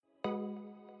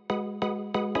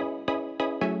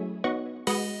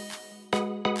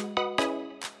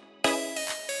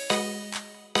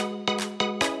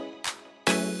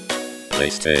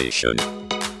PlayStation.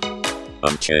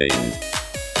 Unchained.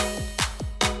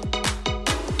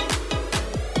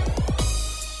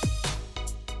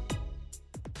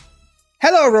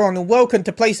 Hello everyone and welcome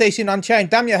to PlayStation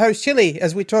Unchained. I'm your host Chili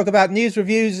as we talk about news,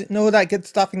 reviews and all that good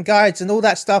stuff and guides and all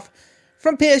that stuff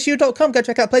from PSU.com. Go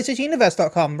check out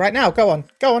PlayStationUniverse.com right now. Go on.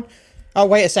 Oh,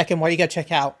 wait a second while you go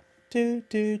check out. That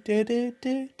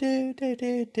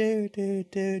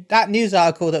news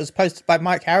article that was posted by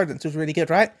Mike Harridance was really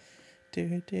good, right? Yeah,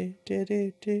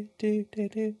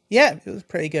 it was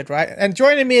pretty good, right? And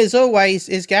joining me as always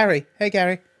is Gary. Hey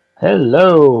Gary.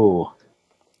 Hello.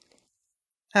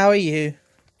 How are you?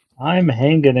 I'm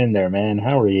hanging in there, man.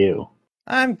 How are you?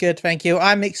 I'm good, thank you.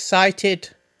 I'm excited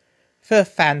for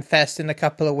FanFest in a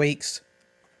couple of weeks.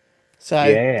 So,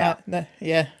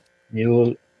 yeah.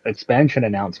 New expansion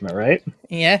announcement, right?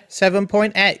 Yeah,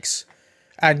 7.x,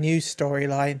 a new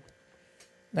storyline.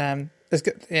 It's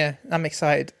good. Yeah, I'm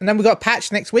excited. And then we've got a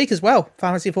patch next week as well.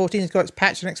 Final Fantasy 14 has got its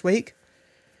patch next week.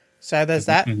 So there's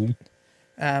that.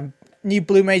 New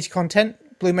Blue Mage content.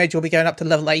 Blue Mage will be going up to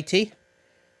level 80.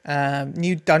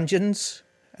 New dungeons,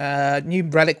 new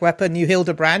relic weapon, new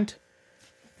Hildebrand.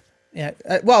 Yeah,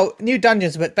 new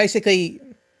dungeons, but basically,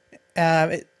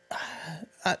 I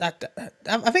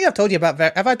think I've told you about.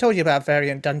 Have I told you about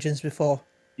variant dungeons before?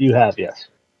 You have, yes.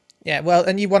 Yeah, well,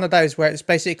 and you one of those where it's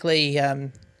basically,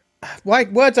 why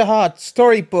words are hard,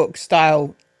 storybook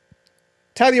style.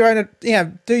 Tell your own,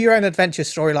 do your own adventure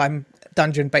storyline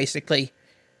dungeon basically.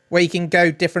 Where you can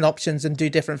go different options and do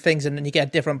different things, and then you get a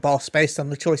different boss based on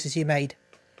the choices you made.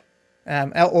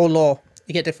 Or lore.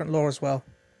 You get different lore as well.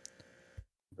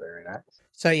 Very nice.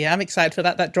 So yeah, I'm excited for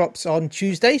that. That drops on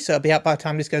Tuesday, so it'll be out by the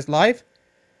time this goes live.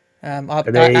 What's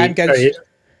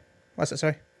that,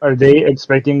 sorry? Are they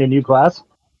expecting a new class?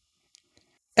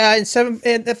 In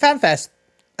the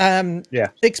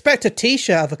FanFest. Expect a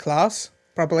t-shirt of a class,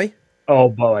 probably. Oh,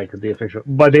 boy, could the official.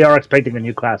 But they are expecting a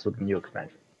new class with the new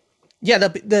expansion. Yeah,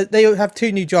 they have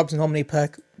 2 new jobs normally per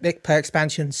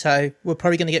expansion, so we're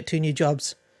probably going to get 2 new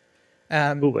jobs.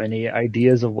 Any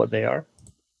ideas of what they are?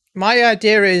 My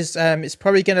idea is it's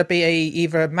probably going to be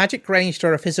either a magic ranged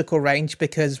or a physical range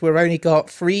because we've only got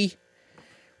 3.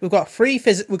 We've got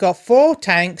 4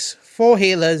 tanks, 4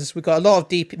 healers. We've got a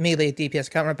lot of melee DPS.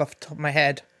 I can't remember off the top of my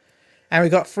head, and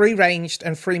we've got 3 ranged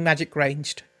and 3 magic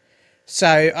ranged.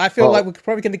 So I feel like we're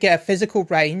probably going to get a physical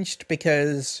ranged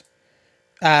because.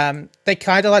 They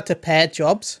kind of like to pair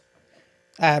jobs.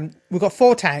 We've got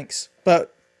 4 tanks,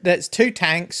 but there's 2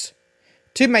 tanks,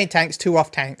 2 main tanks, 2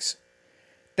 off tanks.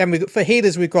 Then for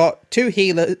healers, we've got 2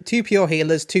 pure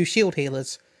healers, 2 shield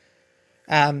healers.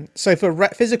 So for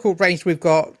physical ranged, we've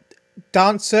got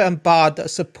dancer and bard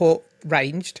that support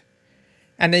ranged,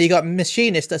 and then you got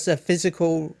machinist that's a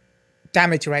physical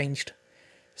damage ranged.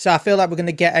 So I feel like we're going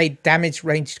to get a damage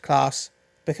ranged class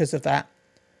because of that.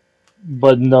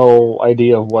 But no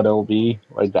idea of what it'll be,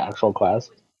 like the actual class?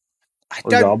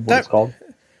 Job, what it's called?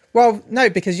 Well, no,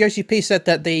 because Yoshi P said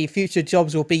that the future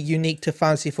jobs will be unique to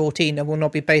Fantasy 14 and will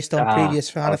not be based on previous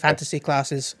Final Fantasy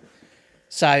classes.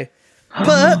 So,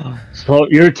 So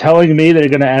you're telling me they're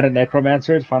going to add a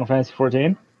necromancer to Final Fantasy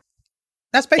 14?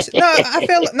 That's basically I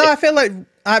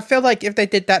feel like if they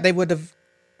did that, they wouldn't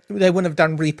have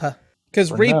done Reaper. Because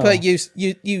Reaper, you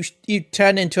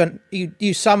turn into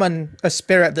you summon a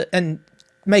spirit and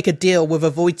make a deal with a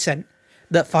void scent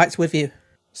that fights with you.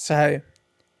 So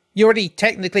you already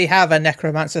technically have a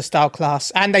necromancer style class,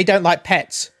 and they don't like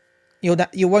pets. You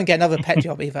won't get another pet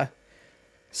job either.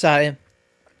 So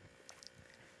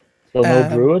no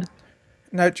druid.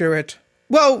 No druid.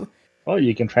 Well,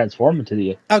 you can transform into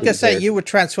the. I was gonna say you would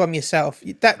transform yourself.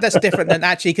 That's different than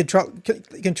actually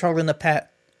controlling the pet.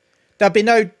 There'll be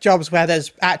no jobs where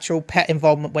there's actual pet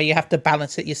involvement where you have to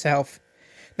balance it yourself.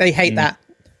 They hate that.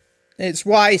 It's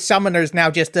why Summoner is now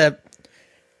just a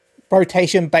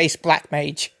rotation-based black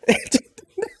mage.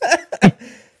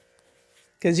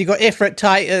 Because you got Ifrit,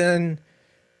 Titan,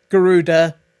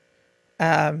 Garuda,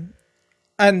 and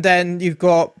then you've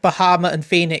got Bahamut and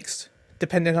Phoenix,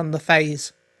 depending on the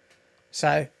phase.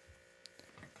 So,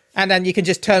 and then you can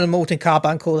just turn them all to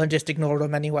Carbuncle and just ignore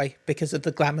them anyway because of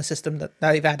the glamour system that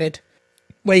they've added.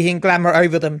 Where you can glamour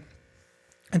over them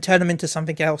and turn them into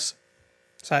something else.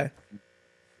 So,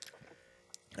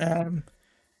 I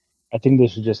think they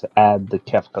should just add the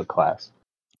Kefka class.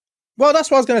 Well, that's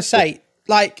what I was going to say.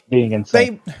 Like, being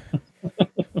insane.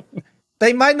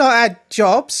 They might not add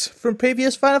jobs from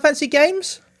previous Final Fantasy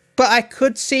games, but I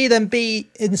could see them be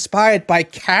inspired by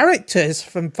characters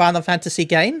from Final Fantasy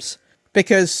games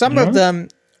because some of them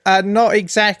are not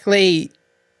exactly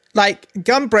like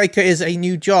Gunbreaker is a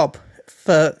new job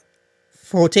for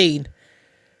 14,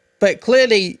 but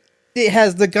clearly it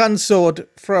has the gun sword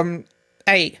from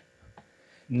 8.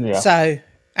 Yeah. So,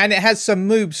 and it has some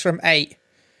moves from 8.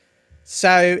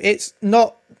 So it's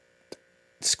not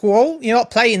Squall. You're not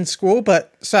playing Squall,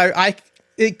 but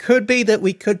it could be that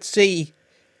we could see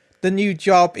the new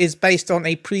job is based on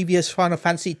a previous Final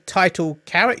Fantasy title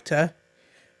character,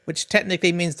 which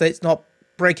technically means that it's not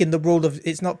breaking the rule of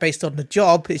it's not based on the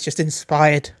job. It's just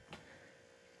inspired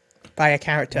by a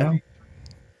character.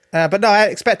 Yeah. But no, I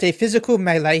expect a physical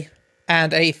melee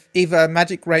and either a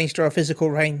magic ranged or a physical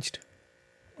ranged.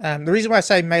 The reason why I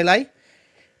say melee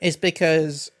is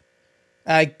because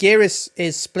gear is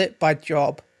split by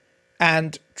job,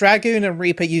 and Dragoon and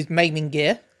Reaper use maiming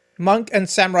gear, Monk and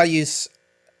Samurai use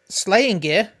slaying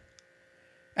gear,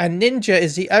 and Ninja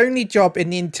is the only job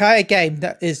in the entire game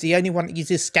that is the only one that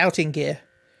uses scouting gear.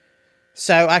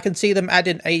 So I can see them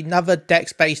adding another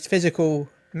dex-based physical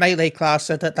melee class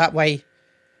so that way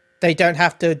they don't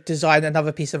have to design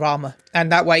another piece of armor.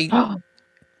 And that way,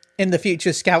 in the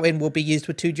future, scouting will be used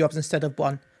with 2 jobs instead of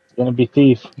 1. It's going to be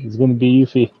Thief. It's going to be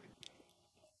Yuffie.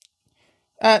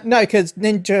 No, because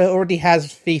Ninja already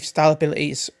has Thief-style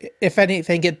abilities. If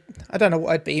anything, I don't know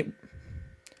what it'd be.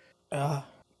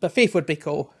 But Thief would be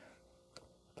cool.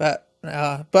 But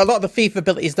a lot of the Thief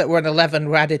abilities that were in 11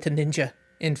 were added to Ninja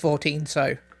in 14,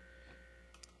 so...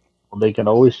 Well, they can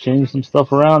always change some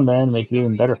stuff around, man, make it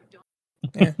even better.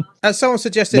 Yeah. As someone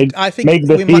suggested, I think make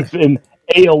the Thief an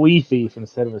AoE Thief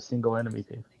instead of a single enemy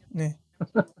Thief. Yeah.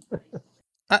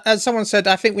 As someone said,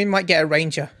 I think we might get a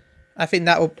Ranger. I think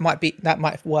that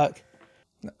might work.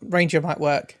 Ranger might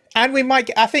work. And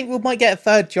I think we might get a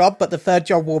 3rd job, but the 3rd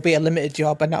job will be a limited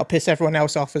job, and that'll piss everyone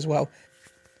else off as well.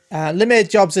 Limited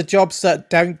jobs are jobs that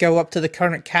don't go up to the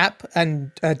current cap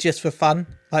and just for fun,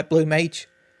 like Blue Mage.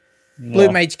 Yeah.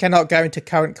 Blue Mage cannot go into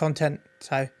current content,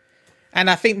 so... And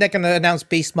I think they're going to announce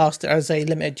Beastmaster as a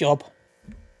limited job.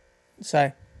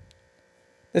 So...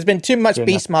 There's been too much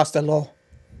Beastmaster lore.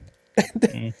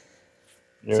 There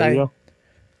you go.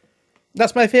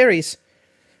 That's my theories.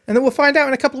 And then we'll find out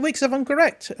in a couple of weeks if I'm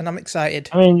correct, and I'm excited.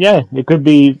 I mean, yeah, it could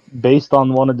be based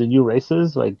on one of the new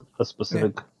races, like a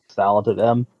specific style to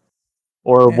them.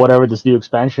 Or whatever this new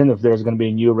expansion, if there's going to be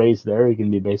a new race there, it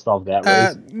can be based off that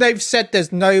race. They've said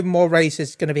there's no more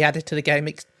races going to be added to the game.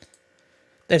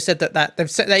 They've said that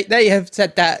they have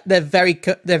said that they're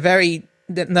very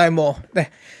no more.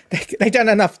 They don't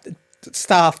have enough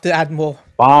staff to add more.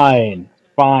 Fine.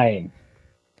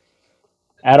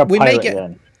 Add a pirate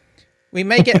then. We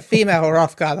may get female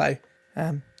Hrothgar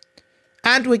though,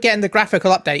 and we're getting the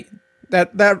graphical update. They're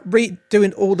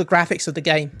redoing all the graphics of the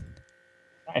game.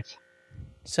 Nice.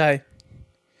 So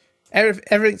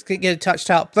everything's going to get touched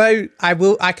up. Though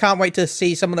I can't wait to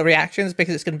see some of the reactions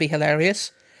because it's going to be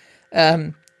hilarious.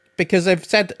 Because they've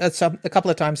said a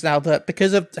couple of times now that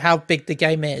because of how big the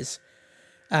game is,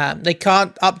 they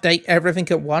can't update everything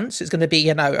at once. It's going to be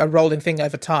a rolling thing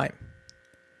over time.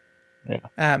 Yeah.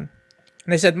 And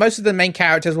they said most of the main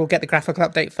characters will get the graphical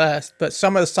update first, but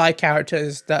some of the side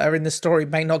characters that are in the story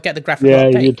may not get the graphical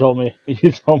update. Yeah, you told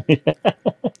me.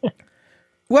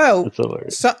 Well,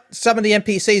 some of the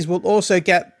NPCs will also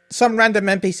some random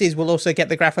NPCs will also get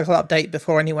the graphical update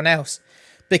before anyone else,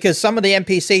 because some of the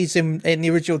NPCs in the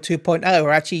original 2.0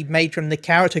 are actually made from the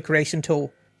character creation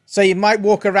tool. So you might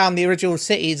walk around the original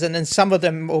cities, and then some of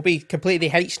them will be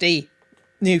completely HD,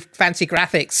 new fancy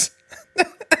graphics.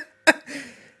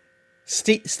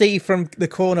 Steve from the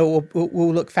corner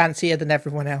will look fancier than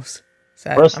everyone else.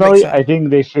 So personally, I think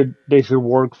they should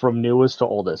work from newest to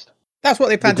oldest. That's what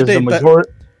they plan to do.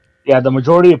 The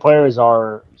majority of players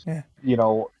are,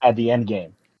 at the end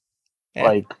game. Yeah.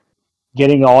 Like,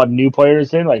 getting all new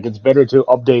players in, like, it's better to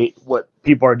update what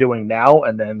people are doing now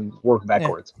and then work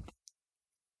backwards. Yeah.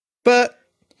 But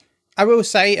I will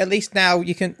say, at least now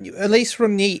you can, at least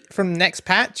from next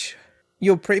patch,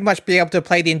 you'll pretty much be able to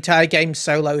play the entire game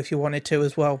solo if you wanted to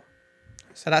as well.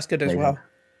 So that's good as well.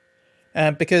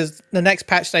 Because the next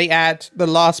patch they add the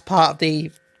last part of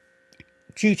the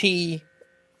duty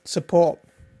support,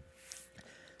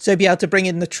 so be able to bring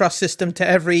in the trust system to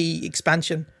every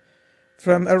expansion,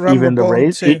 from a even the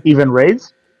raids to even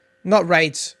raids. Not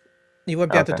raids, you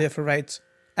won't be able to do it for raids.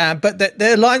 But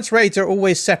the alliance raids are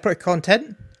always separate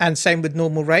content, and same with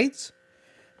normal raids.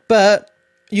 But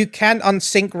you can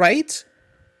unsync raids,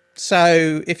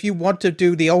 so if you want to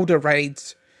do the older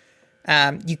raids,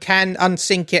 you can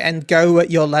unsync it and go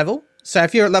at your level. So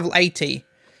if you're at level 80.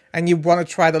 And you want to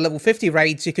try the level 50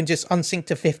 raids, you can just unsync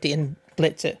to 50 and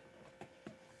blitz it.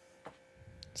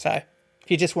 So, if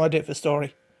you just want to do it for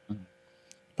story.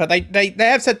 But they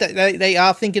have said that they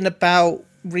are thinking about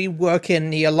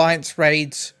reworking the Alliance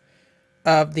raids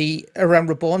of the A Realm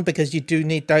Reborn because you do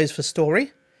need those for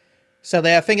story. So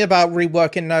they are thinking about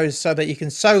reworking those so that you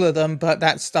can solo them, but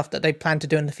that's stuff that they plan to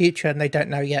do in the future and they don't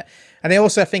know yet. And they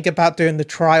also think about doing the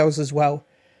trials as well.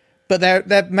 But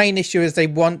their main issue is they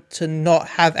want to not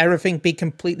have everything be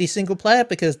completely single player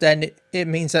because then it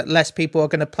means that less people are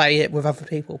going to play it with other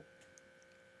people.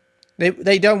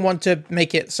 They don't want to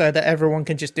make it so that everyone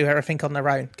can just do everything on their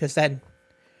own, because then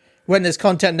when there's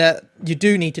content that you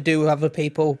do need to do with other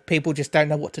people, people just don't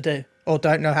know what to do or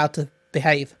don't know how to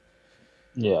behave.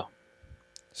 Yeah.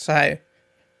 So,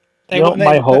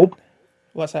 my hope.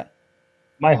 What's that?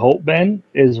 My hope, Ben,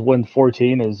 is when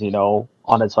 14 is,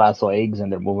 on its last legs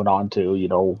and they're moving on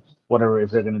to, whatever,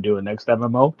 if they're going to do a next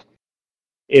MMO,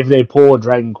 if they pull a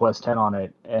Dragon Quest 10 on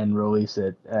it and release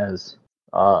it as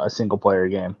a single player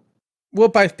game. We'll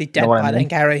both be dead by then,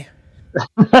 Gary.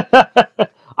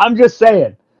 I'm just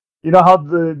saying. You know how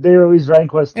they released Dragon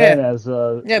Quest 10 as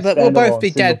a but we'll both be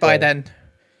dead by then.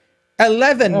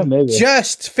 11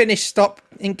 just finished stop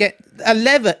and get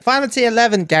 11 Final Fantasy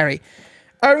 11, Gary,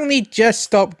 only just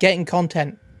stopped getting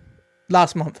content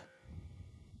last month.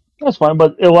 That's fine,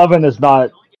 but 11 is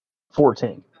not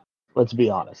 14. Let's be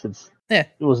honest. It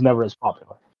was never as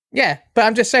popular. Yeah, but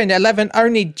I'm just saying 11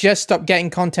 only just stopped getting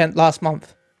content last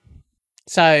month.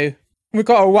 So we've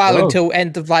got a while until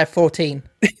end of life 14.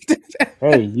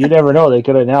 Hey, you never know. They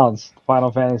could announce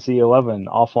Final Fantasy 11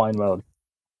 offline mode.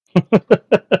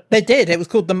 They did. It was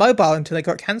called the mobile until they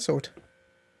got cancelled.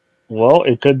 Well,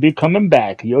 it could be coming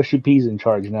back. Yoshi P's in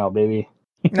charge now, baby.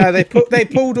 No, they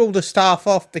pulled all the staff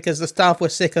off because the staff were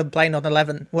sick of playing on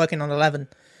 11, working on 11.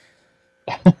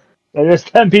 There's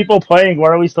 10 people playing. Why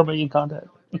are we still making content?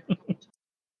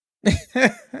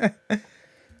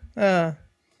 Well,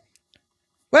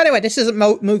 anyway, this isn't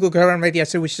Moogle Go on Radio,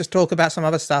 so we should just talk about some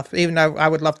other stuff, even though I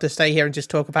would love to stay here and just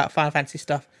talk about Final Fantasy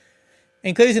stuff.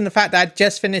 Including the fact that I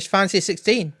just finished Fantasy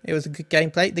 16. It was a good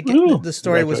gameplay. The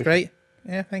story was great.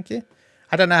 Yeah, thank you.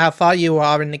 I don't know how far you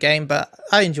are in the game, but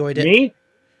I enjoyed it. Me?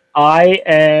 I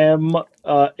am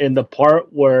in the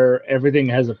part where everything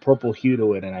has a purple hue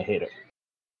to it, and I hate it.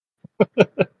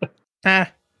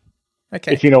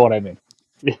 Okay. If you know what I mean.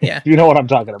 Yeah. If you know what I'm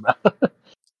talking about.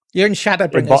 You're in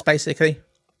Shadowbringers, basically.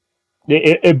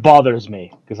 It bothers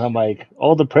me, because I'm like,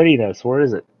 oh, the prettiness, where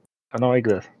is it? I don't like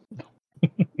this.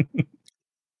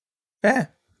 Yeah.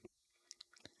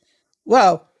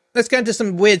 Well, let's go into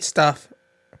some weird stuff.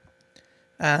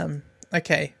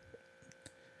 Okay.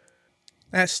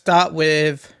 Let's start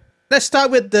with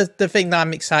the thing that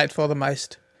I'm excited for the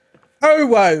most. Oh,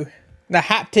 whoa! The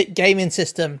haptic gaming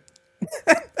system.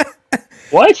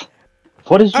 What?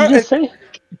 What did you just say?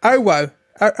 Oh, whoa.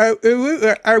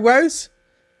 Oh, woes?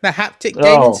 The haptic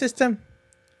gaming system?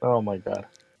 Oh my god.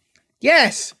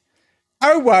 Yes!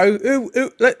 Oh, whoa.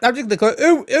 I'm just going to call it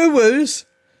Uwoo's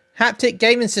haptic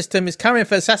gaming system is coming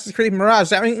for Assassin's Creed Mirage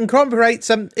that incorporates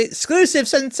some exclusive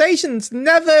sensations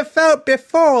never felt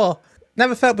before.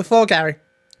 Never felt before, Gary.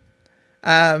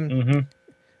 If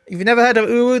you've never heard of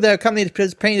Uwu, they're a company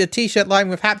that painted a t-shirt line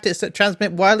with haptics that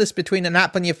transmit wireless between an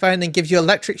app on your phone and gives you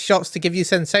electric shocks to give you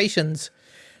sensations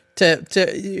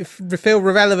to feel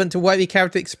relevant to what your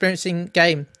character experiencing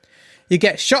game. You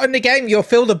get shot in the game, you'll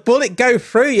feel the bullet go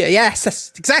through you. Yes,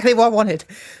 that's exactly what I wanted.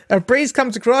 A breeze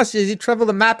comes across you as you travel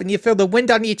the map and you feel the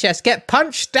wind on your chest. Get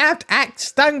punched, stabbed, axed,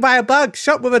 stung by a bug,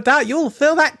 shot with a dart, you'll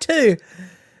feel that too.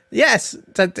 Yes,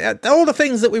 all the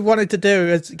things that we wanted to do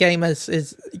as gamers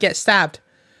is get stabbed.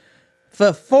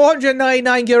 For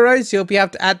 €499, you'll be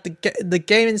able to add the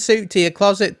gaming suit to your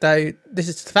closet, though. This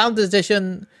is the Founders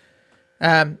Edition.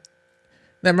 The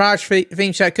Mirage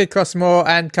theme shirt could cost more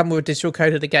and come with a digital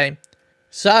code of the game.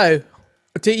 So,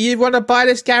 do you want to buy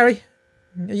this, Gary?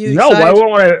 Are you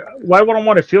excited? Why would I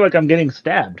want to feel like I'm getting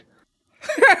stabbed?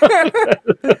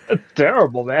 That's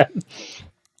terrible, man.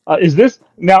 Does this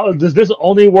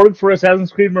only work for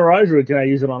Assassin's Creed Mirage, or can I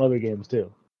use it on other games too?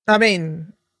 I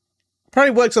mean,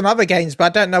 probably works on other games, but I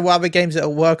don't know what other games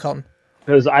it'll work on.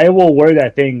 Because I will wear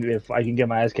that thing if I can get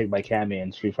my ass kicked by Cammy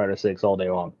in Street Fighter 6 all day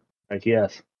long. Like,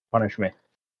 yes, punish me.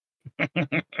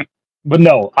 But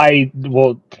no, I'm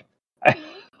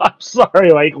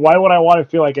sorry, like, why would I want to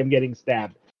feel like I'm getting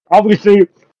stabbed? Obviously,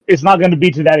 it's not going to be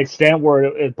to that extent where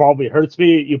it probably hurts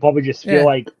me. You probably just feel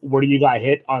like where you got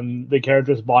hit on the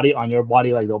character's body, on your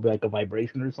body, like there'll be like a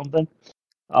vibration or something.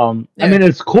 I mean,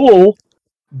 it's cool,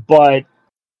 but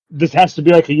this has to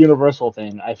be like a universal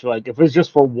thing. I feel like if it's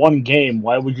just for one game,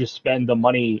 why would you spend the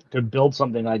money to build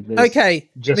something like this? Okay,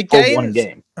 just for one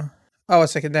game. Oh, a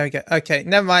second. There we go. Okay,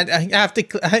 never mind. I have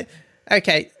to.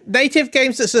 Okay, native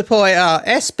games that support are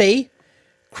SB,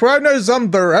 Chrono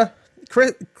Zombura,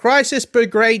 Crisis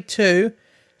Brigade 2,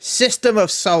 System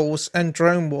of Souls, and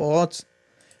Drone Wars.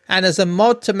 And as a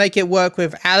mod to make it work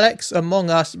with Alex, Among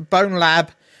Us, Bone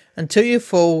Lab, Until You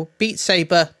Fall, Beat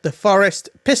Saber, The Forest,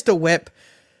 Pistol Whip,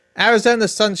 Arizona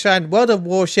Sunshine, World of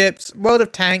Warships, World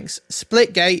of Tanks,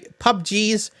 Splitgate,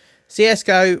 PUBG's,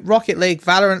 CSGO, Rocket League,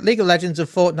 Valorant, League of Legends, and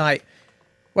Fortnite.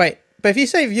 Wait, but if you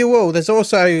say view all, there's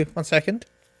also... One second.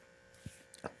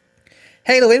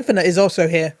 Halo Infinite is also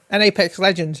here, and Apex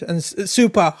Legends, and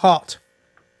super hot.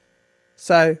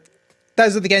 So,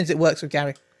 those are the games it works with,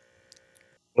 Gary.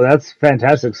 Well, that's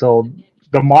fantastic. So,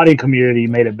 the modding community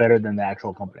made it better than the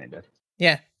actual company did.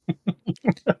 Yeah.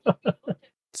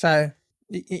 So,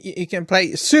 you can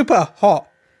play super hot.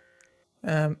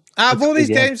 Out of all these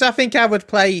games I think I would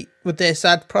play with this,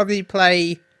 I'd probably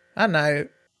play, I don't know,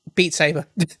 Beat Saber.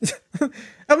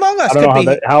 Among Us I don't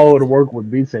know how it would work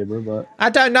with Beat Saber, but... I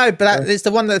don't know, but it's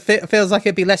the one that feels like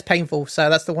it'd be less painful, so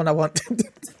that's the one I want.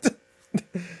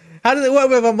 How does it work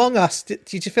with Among Us?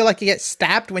 Did you feel like you get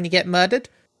stabbed when you get murdered?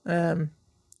 I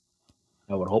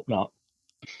would hope not.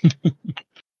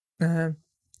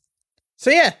 So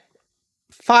yeah,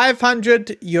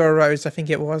 €500, I think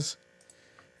it was.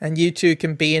 And you two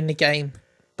can be in the game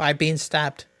by being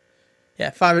stabbed.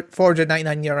 Yeah,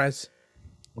 €499.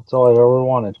 That's all I've ever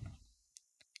wanted.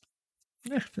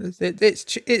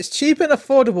 It's cheap and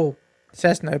affordable,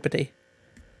 says nobody.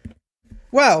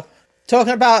 Well,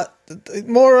 talking about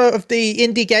more of the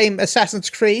indie game Assassin's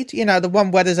Creed, you know, the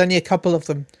one where there's only a couple of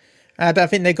them. I don't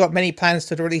think they've got many plans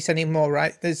to release any more,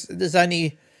 right? There's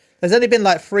only been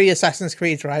like 3 Assassin's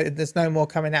Creeds, right? There's no more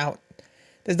coming out.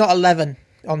 There's not 11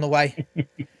 on the way.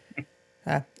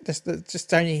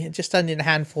 Just only a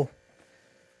handful.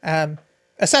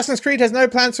 Assassin's Creed has no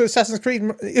plans for Assassin's Creed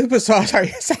Ubisoft. Sorry,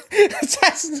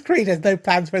 Assassin's Creed has no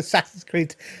plans for Assassin's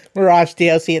Creed Mirage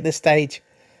DLC at this stage.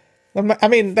 I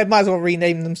mean, they might as well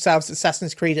rename themselves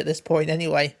Assassin's Creed at this point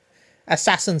anyway.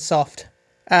 Assassin Soft.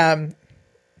 Or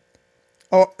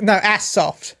no,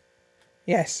 Assoft.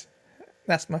 Yes,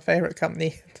 that's my favorite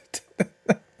company.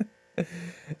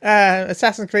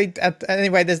 Assassin's Creed.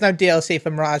 Anyway, there's no DLC for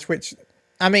Mirage, which,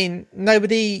 I mean,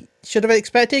 nobody should have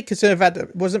expected, because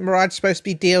wasn't Mirage supposed to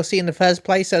be DLC in the first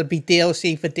place? So it'd be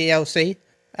DLC for DLC.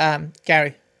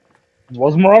 Gary,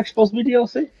 was Mirage supposed to be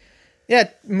DLC? Yeah,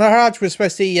 Mirage was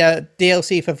supposed to be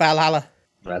DLC for Valhalla.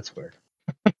 That's weird.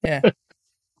 Yeah.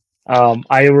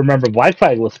 I remember Black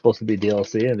Flag was supposed to be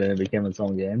DLC, and then it became its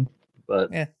own game.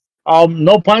 But yeah.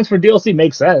 No plans for DLC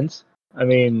makes sense. I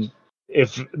mean,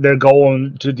 if they're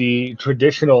going to the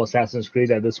traditional Assassin's Creed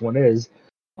that this one is,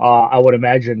 I would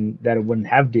imagine that it wouldn't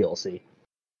have DLC,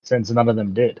 since none of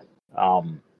them did.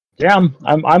 Yeah,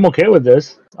 I'm okay with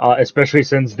this, especially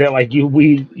since they're like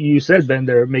you said, Ben,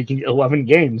 they're making 11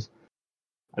 games.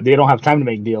 They don't have time to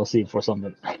make DLC for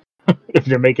something if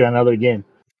they're making another game.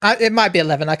 It might be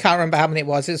 11. I can't remember how many it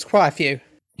was. It's quite a few.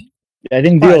 I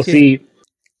think DLC.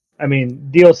 I mean,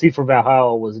 DLC for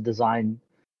Valhalla was designed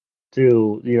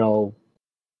to,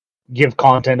 give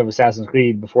content of Assassin's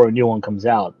Creed before a new one comes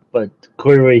out. But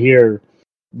clearly here,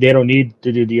 they don't need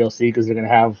to do DLC because they're going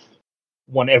to have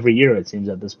one every year, it seems,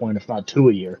 at this point, if not 2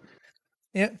 a year.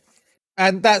 Yeah.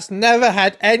 And that's never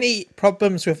had any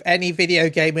problems with any video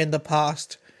game in the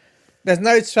past. There's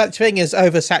no such thing as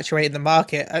oversaturating the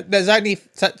market. There's only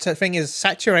such a thing as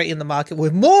saturating the market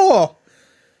with more.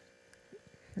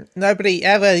 Nobody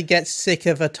ever gets sick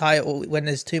of a title when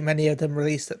there's too many of them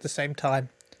released at the same time.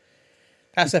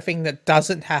 That's a thing that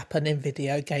doesn't happen in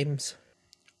video games.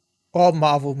 Or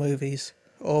Marvel movies.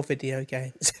 Or video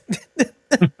games.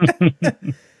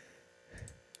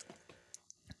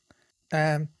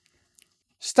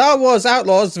 Star Wars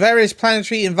Outlaws' various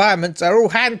planetary environments are all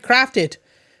handcrafted,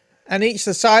 and each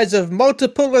the size of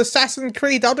multiple Assassin's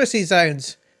Creed Odyssey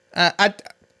zones.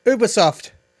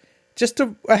 Ubisoft, just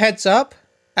a heads up,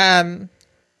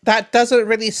 that doesn't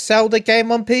really sell the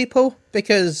game on people,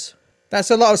 because that's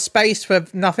a lot of space for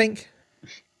nothing.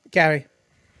 Gary.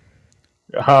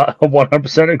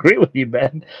 100% agree with you,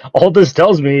 Ben. All this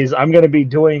tells me is I'm going to be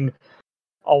doing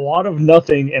a lot of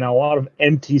nothing in a lot of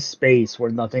empty space where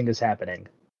nothing is happening.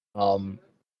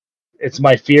 It's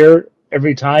my fear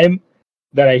every time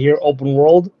that I hear open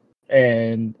world,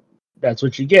 and that's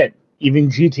what you get. Even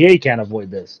GTA can't avoid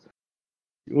this.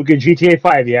 Look at GTA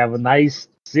 5. You have a nice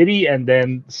city, and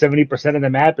then 70% of the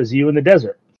map is you in the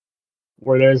desert,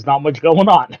 where there's not much going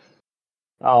on.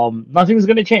 Nothing's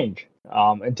going to change.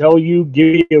 Until you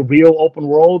give me a real open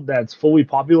world that's fully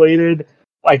populated,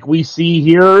 like we see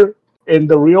here in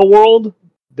the real world,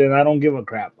 then I don't give a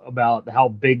crap about how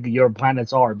big your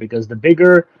planets are, because the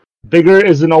bigger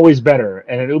isn't always better.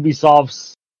 And in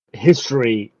Ubisoft's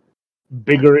history,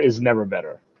 bigger is never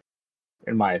better,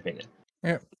 in my opinion.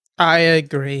 Yeah, I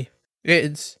agree.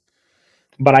 It's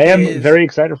But I it am is. very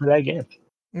excited for that game.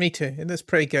 Me too. It is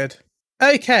pretty good.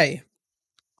 Okay,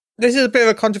 this is a bit of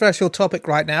a controversial topic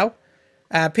right now.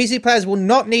 PC players will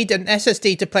not need an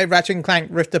SSD to play Ratchet and Clank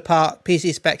Rift Apart.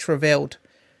 PC specs revealed.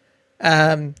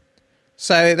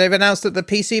 So they've announced that the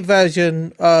PC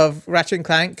version of Ratchet and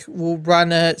Clank will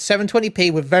run at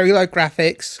 720p with very low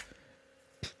graphics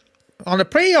on a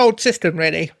pretty old system,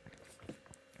 really.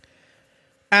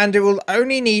 And it will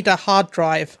only need a hard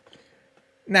drive.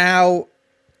 Now,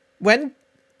 when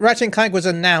Ratchet and Clank was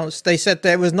announced, they said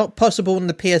that it was not possible on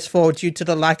the PS4 due to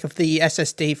the lack of the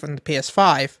SSD from the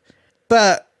PS5.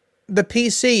 But the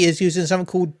PC is using something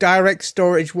called Direct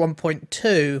Storage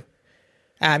 1.2.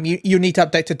 You need to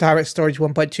update to Direct Storage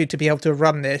 1.2 to be able to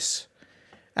run this.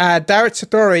 Direct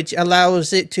Storage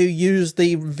allows it to use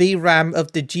the VRAM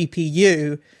of the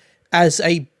GPU as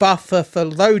a buffer for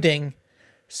loading.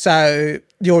 So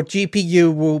your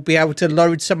GPU will be able to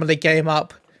load some of the game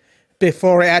up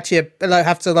before it actually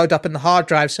have to load up in the hard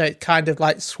drive. So it kind of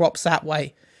like swaps that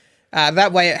way.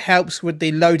 That way it helps with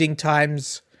the loading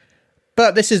times.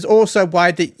 But this is also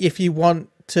why if you want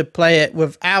to play it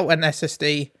without an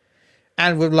SSD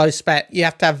and with low spec, you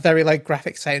have to have very low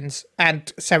graphics settings and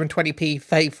 720p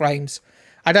 30 frames.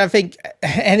 I don't think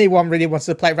anyone really wants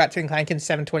to play Ratchet and Clank in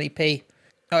 720p.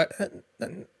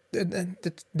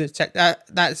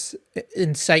 That's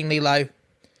insanely low.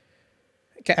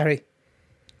 Gary.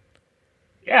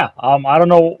 Yeah, I don't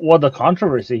know what the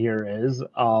controversy here is.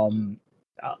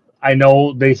 I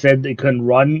know they said they couldn't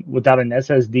run without an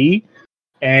SSD,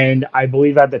 and I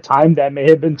believe at the time that may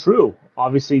have been true.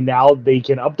 Obviously, now they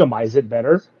can optimize it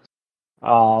better.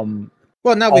 Well,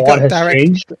 now we got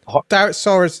direct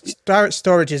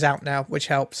storage is out now, which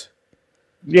helps.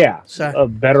 Yeah, so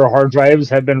better hard drives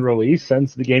have been released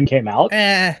since the game came out.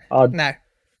 No.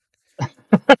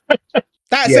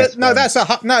 That's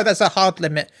a hard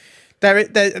limit.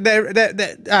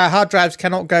 Hard drives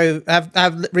cannot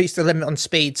have reached the limit on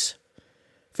speeds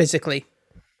physically.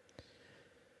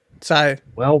 So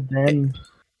well, then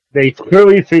they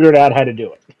clearly figured out how to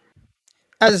do it.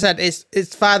 As I said,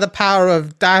 it's via the power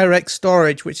of direct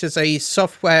storage, which is a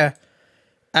software.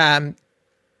 How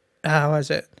is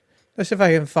it? Let's see if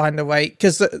I can find a way.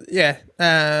 Because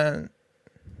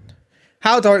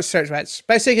how direct storage works.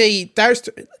 Basically,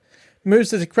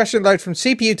 moves the decompression load from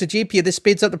CPU to GPU. This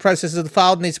speeds up the process of the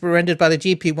file that needs to be rendered by the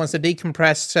GPU once they're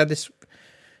decompressed.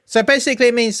 So basically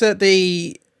it means that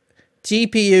the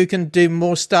GPU can do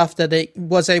more stuff that it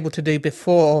was able to do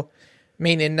before,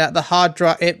 meaning that the hard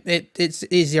drive it's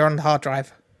easier on the hard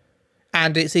drive,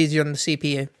 and it's easier on the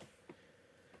CPU.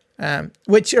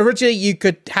 Which originally you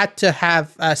had to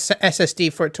have a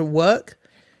SSD for it to work,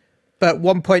 but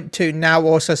 1.2 now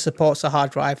also supports a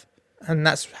hard drive, and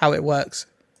that's how it works.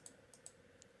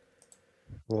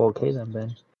 Well, okay then,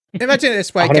 Ben. Imagine it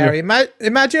this way, Gary.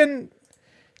 Imagine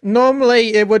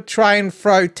normally it would try and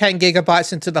throw 10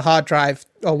 gigabytes into the hard drive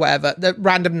or whatever, the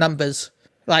random numbers.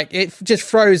 Like it just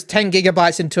throws 10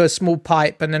 gigabytes into a small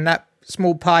pipe, and then that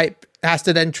small pipe has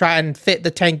to then try and fit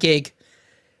the 10 gig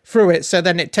through it. So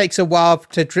then it takes a while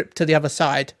to drip to the other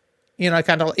side. You know,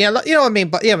 kind of, you know what I mean?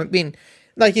 But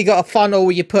like you got a funnel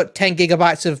where you put 10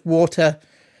 gigabytes of water,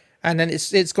 and then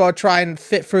it's got to try and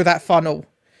fit through that funnel.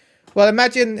 Well,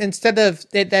 imagine instead of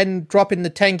it then dropping the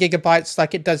 10 gigabytes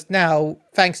like it does now,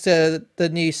 thanks to the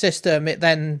new system, it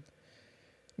then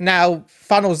now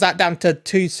funnels that down to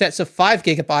 2 sets of 5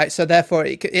 gigabytes. So therefore,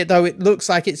 though it looks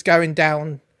like it's going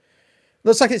down,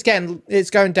 it's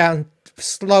going down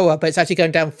slower, but it's actually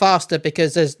going down faster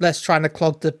because there's less trying to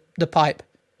clog the pipe.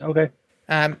 Okay.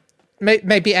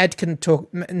 Maybe Ed can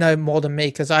know more than me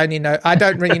because I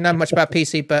don't really know much about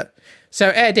PC. But so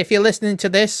Ed, if you're listening to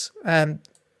this,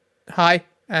 hi,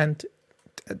 and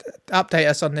update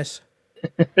us on this.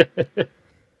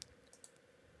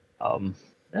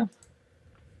 Yeah.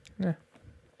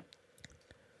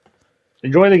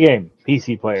 Enjoy the game,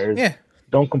 PC players. Yeah.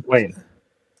 Don't complain.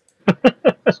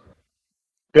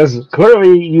 Because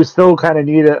clearly you still kind of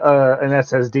need an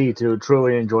SSD to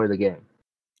truly enjoy the game.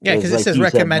 Yeah, because this is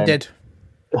recommended.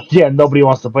 Yeah, nobody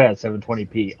wants to play at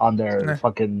 720p on their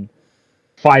fucking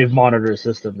 5-monitor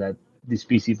system that these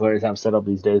PC players have set up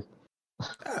these days.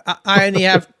 I only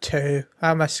have 2.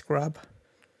 I'm a scrub.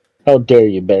 How dare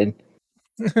you, Ben?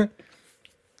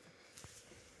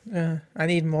 I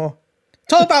need more.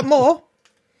 Talk about more.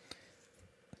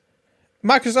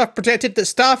 Microsoft predicted that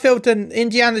Starfield and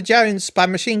Indiana Jones by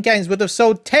Machine Games would have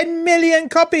sold 10 million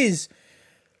copies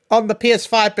on the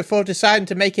PS5 before deciding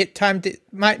to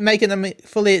making them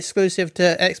fully exclusive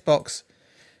to Xbox.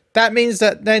 That means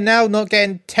that they're now not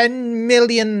getting 10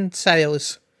 million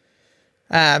sales.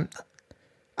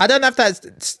 I don't know if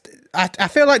that's. I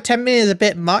feel like 10 million is a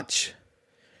bit much,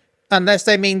 unless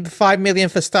they mean 5 million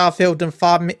for Starfield and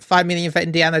 5 million for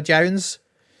Indiana Jones.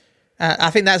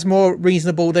 I think that's more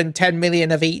reasonable than 10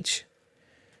 million of each.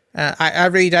 I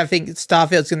really don't think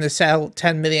Starfield's going to sell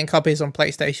 10 million copies on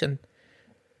PlayStation.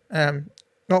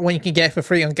 Not when you can get it for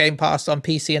free on Game Pass on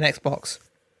PC and Xbox.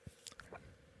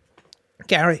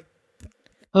 Gary.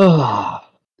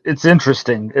 It's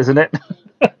interesting, isn't it?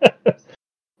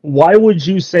 Why would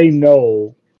you say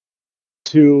no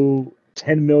to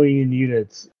 10 million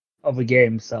units of a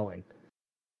game selling?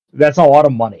 That's a lot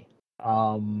of money.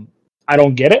 I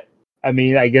don't get it. I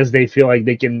mean, I guess they feel like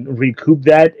they can recoup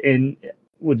that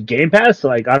with Game Pass.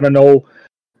 Like, I don't know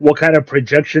what kind of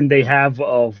projection they have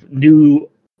of new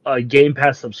Game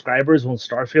Pass subscribers when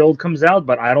Starfield comes out,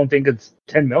 but I don't think it's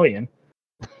 10 million.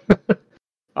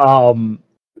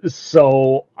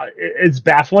 So it's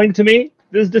baffling to me,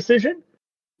 this decision.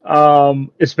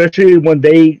 Especially when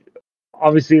they,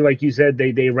 obviously, like you said,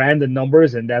 they ran the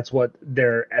numbers and that's what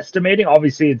they're estimating.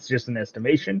 Obviously, it's just an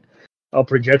estimation, a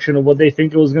projection of what they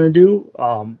think it was going to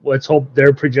do. Let's hope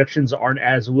their projections aren't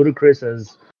as ludicrous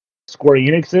as Square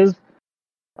Enix is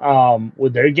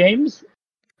with their games.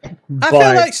 I feel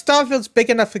like Starfield's big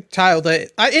enough for a child.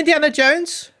 Indiana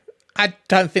Jones, I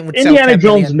don't think would sell 10 Indiana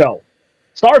million. Jones, no.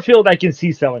 Starfield, I can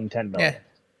see selling 10 million.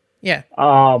 Yeah.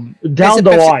 Down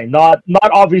the line, not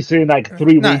obviously in like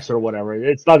 3 weeks or whatever.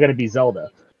 It's not going to be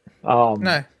Zelda.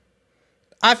 No.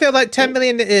 I feel like 10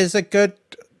 million is a good...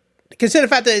 Consider the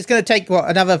fact that it's going to take,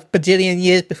 another bajillion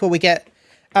years before we get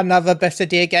another best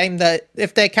idea game, that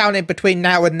if they're counting between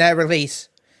now and their release,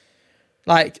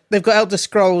 like, they've got Elder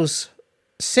Scrolls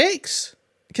 6?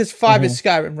 Because 5 is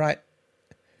Skyrim, right?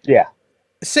 Yeah.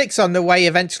 6 on the way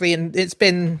eventually, and it's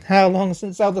been how long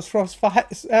since Elder Scrolls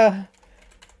 5?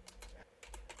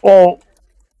 Well,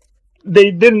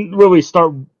 they didn't really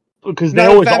start because they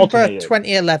always alternated.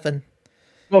 2011.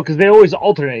 No, because they always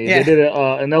alternated. Yeah. They did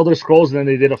an Elder Scrolls, and then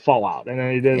they did a Fallout, and then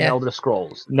they did an Elder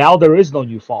Scrolls. Now there is no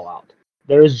new Fallout.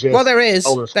 There is just there is.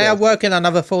 Elder Scrolls. They are working on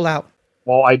another Fallout.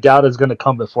 Well, I doubt it's going to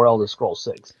come before Elder Scrolls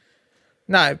 6.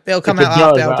 No, it'll come out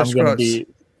after Elder Scrolls.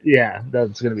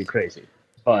 That's going to be crazy.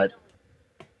 But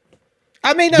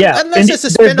I mean, unless it's a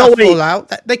spin-off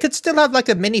Fallout, they could still have like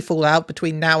a mini Fallout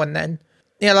between now and then.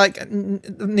 Yeah, like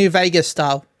New Vegas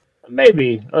style.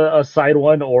 Maybe a side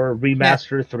one or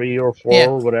remaster 3 or 4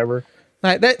 or whatever.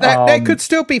 Like there could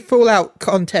still be Fallout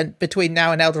content between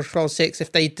now and Elder Scrolls 6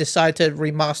 if they decide to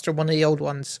remaster one of the old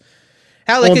ones.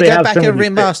 Hell, they could go back and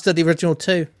remaster the original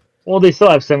 2. Well, they still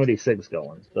have 76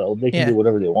 going, so they can do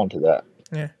whatever they want to that.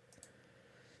 Yeah.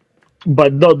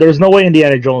 But no, there's no way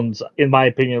Indiana Jones, in my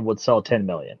opinion, would sell 10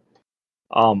 million.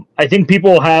 I think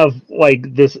people have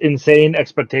like this insane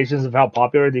expectations of how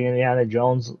popular the Indiana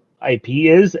Jones IP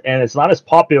is, and it's not as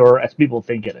popular as people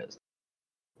think it is.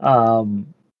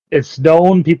 It's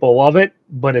known, people love it,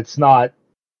 but it's not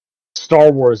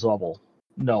Star Wars level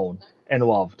known and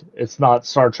loved. It's not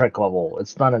Star Trek level.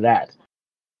 It's none of that.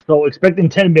 So expecting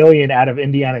 10 million out of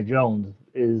Indiana Jones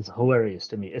is hilarious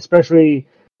to me, especially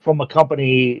from a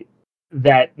company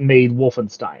that made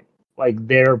Wolfenstein. Like,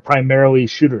 they're primarily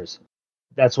shooters.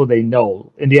 That's what they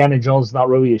know. Indiana Jones is not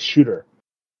really a shooter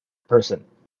person.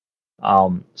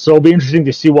 So it'll be interesting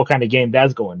to see what kind of game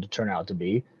that's going to turn out to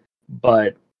be.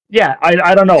 But yeah,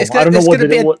 I don't know. I don't know what to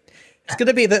do. It's going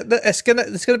to be it's going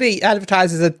to be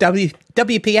advertised as a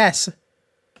WPS.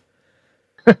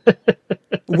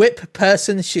 Whip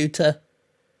person shooter.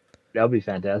 That would be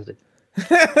fantastic.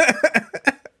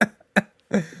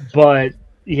 But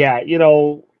yeah,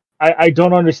 I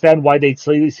don't understand why they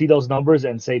see those numbers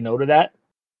and say no to that.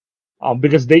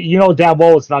 Because they, damn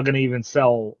well it's not going to even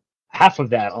sell half of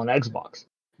that on Xbox.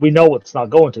 We know it's not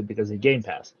going to because of Game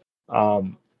Pass.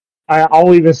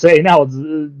 I'll even say now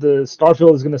the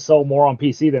Starfield is going to sell more on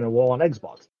PC than it will on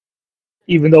Xbox,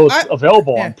 even though it's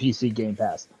available on PC Game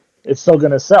Pass. It's still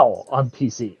going to sell on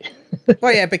PC.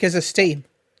 Well, yeah, because of Steam,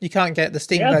 you can't get the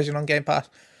Steam version on Game Pass.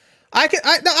 I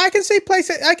can see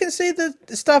the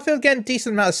Starfield getting a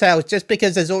decent amount of sales just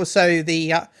because there's also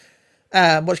the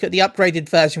the upgraded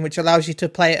version which allows you to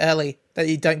play it early that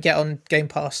you don't get on Game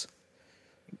Pass.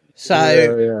 So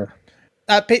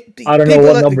I don't know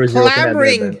what numbers you're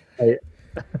looking at.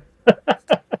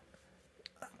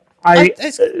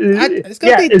 It's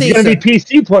going to be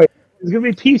PC players. It's going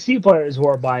to be PC players who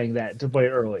are buying that to play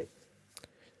early.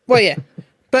 Well, yeah.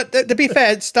 But to be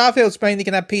fair, Starfield's mainly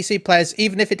going to have PC players,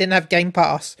 even if it didn't have Game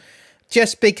Pass,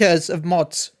 just because of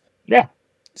mods. Yeah.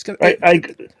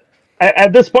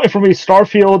 At this point for me,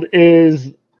 Starfield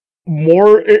is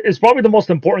probably the most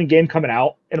important game coming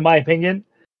out, in my opinion.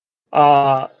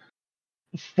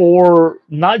 for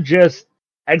not just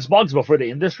Xbox but for the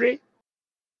industry,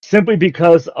 simply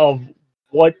because of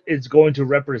what it's going to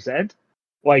represent.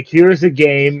 Like, here's a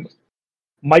game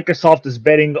Microsoft is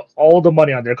betting all the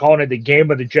money on. They're calling it the game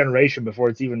of the generation before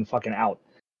it's even fucking out.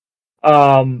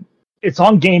 It's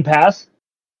on Game Pass,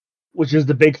 which is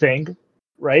the big thing,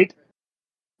 right?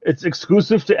 It's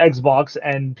exclusive to Xbox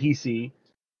and PC.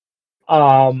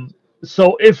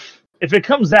 So if it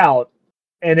comes out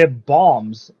and it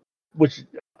bombs, which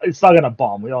it's not gonna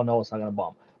bomb, we all know it's not gonna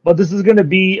bomb. But this is gonna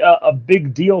be a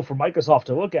big deal for Microsoft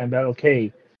to look at and be like,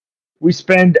 okay, we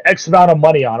spend X amount of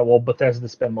money on it. Well, Bethesda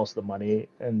spent most of the money,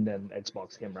 and then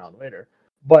Xbox came around later.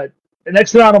 But an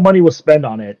X amount of money was spent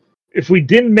on it. If we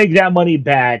didn't make that money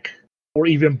back, or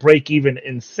even break even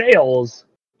in sales,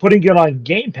 putting it on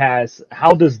Game Pass,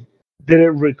 did it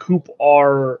recoup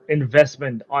our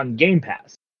investment on Game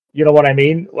Pass? You know what I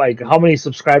mean? Like, how many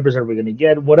subscribers are we going to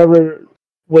get? Whatever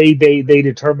way they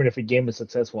determine if a game is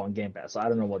successful on Game Pass. I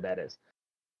don't know what that is.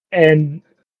 And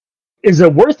is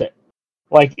it worth it?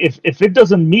 Like, if it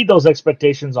doesn't meet those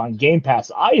expectations on Game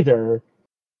Pass either,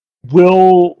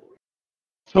 will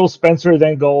Phil Spencer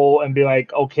then go and be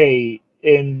like, okay,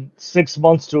 in 6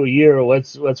 months to a year,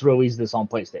 let's release this on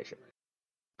PlayStation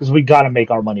because we got to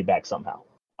make our money back somehow.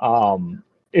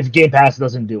 If Game Pass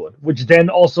doesn't do it, which then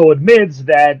also admits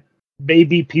that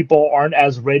maybe people aren't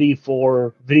as ready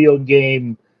for video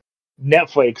game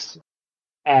Netflix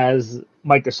as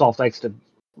Microsoft likes to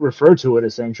refer to it,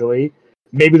 essentially.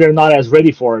 Maybe they're not as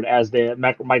ready for it as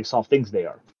Microsoft thinks they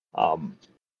are.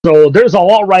 So there's a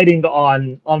lot riding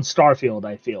on Starfield,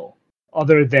 I feel,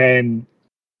 other than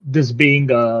this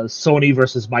being a Sony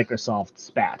versus Microsoft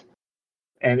spat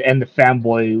and the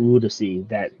fanboy lunacy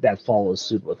that follows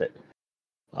suit with it.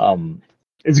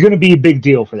 It's going to be a big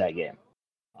deal for that game.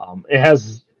 It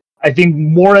has, I think,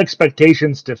 more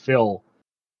expectations to fill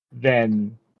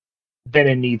than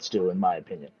it needs to, in my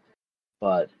opinion.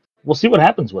 But we'll see what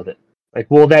happens with it. Like,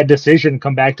 will that decision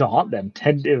come back to haunt them?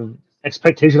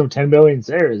 Expectation of 10 million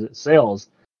sales.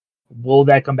 Will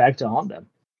that come back to haunt them?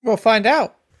 We'll find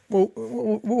out.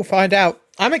 We'll find out.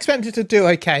 I'm expecting to do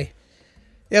okay.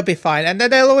 It'll be fine, and then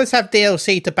they'll always have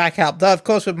DLC to back up. Though, of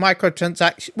course, with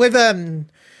microtransactions, with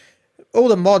all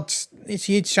the mods, it's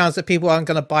a huge chance that people aren't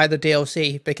going to buy the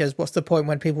DLC because what's the point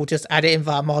when people just add it in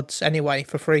via mods anyway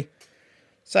for free?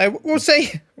 So we'll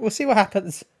see. We'll see what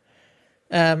happens.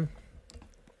 Talk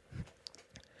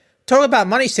about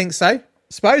money sinks though.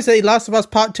 Supposedly, Last of Us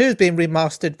Part 2 is being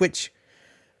remastered, which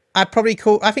I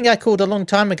think I called a long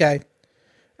time ago.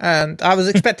 And I was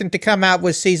expecting to come out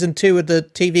with season 2 of the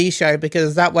TV show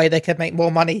because that way they could make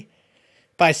more money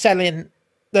by selling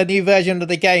the new version of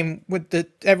the game with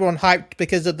everyone hyped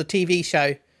because of the TV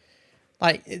show.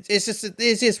 Like, it's just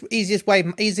the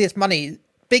easiest money.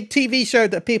 Big TV show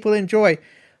that people enjoy.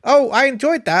 Oh, I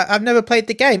enjoyed that. I've never played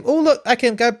the game. Oh, look, I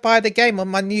can go buy the game on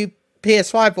my new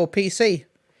PS5 or PC.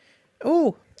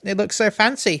 Oh, it looks so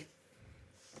fancy.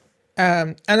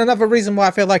 And another reason why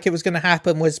I feel like it was going to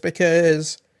happen was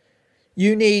because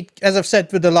you need, as I've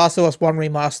said with the Last of Us 1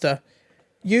 remaster,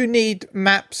 you need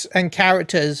maps and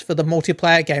characters for the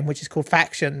multiplayer game, which is called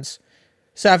Factions.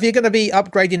 So if you're going to be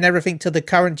upgrading everything to the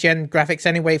current gen graphics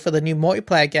anyway for the new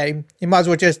multiplayer game, you might as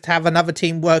well just have another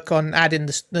team work on adding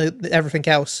everything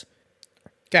else.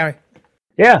 Gary?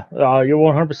 Yeah, you're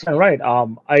 100% right.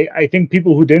 I think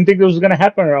people who didn't think this was going to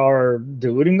happen are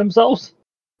deluding themselves.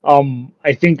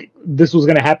 I think this was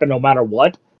going to happen no matter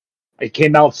what. It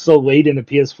came out so late in the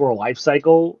PS4 life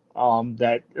cycle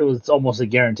that it was almost a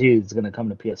guarantee it's going to come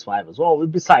to PS5 as well.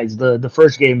 Besides, the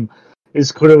first game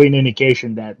is clearly an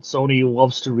indication that Sony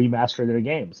loves to remaster their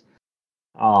games.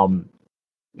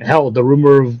 Hell, the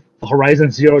rumor of Horizon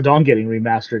Zero Dawn getting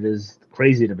remastered is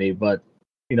crazy to me, but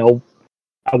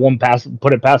I won't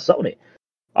put it past Sony.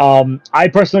 I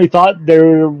personally thought they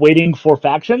were waiting for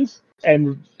Factions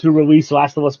and to release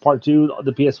Last of Us Part 2,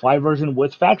 the PS5 version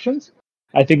with Factions.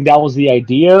 I think that was the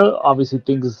idea. Obviously,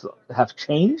 things have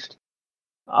changed.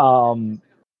 But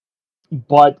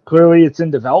clearly it's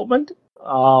in development.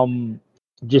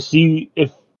 Just see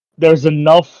if there's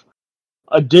enough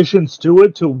additions to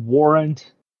it to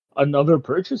warrant another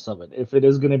purchase of it. If it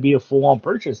is going to be a full-on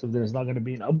purchase, if there's not going to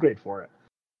be an upgrade for it.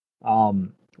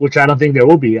 Which I don't think there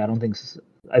will be. I think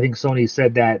Sony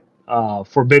said that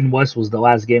Forbidden West was the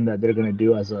last game that they're going to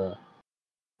do as a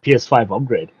PS5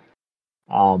 upgrade.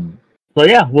 But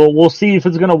yeah, we'll see if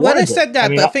it's going to work. Well, they said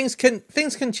that, but things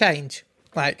can change.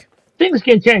 Like, things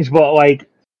can change, but like,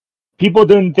 people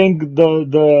didn't think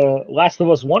the Last of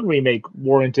Us 1 remake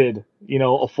warranted,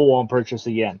 a full-on purchase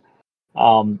again.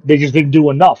 They just didn't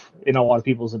do enough, in a lot of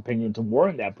people's opinion, to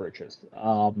warrant that purchase.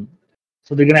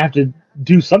 So they're gonna have to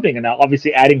do something, and now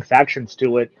obviously adding factions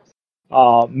to it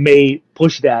may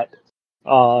push that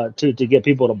to get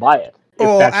people to buy it. If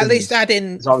Or at least factions add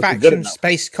in is obviously good enough.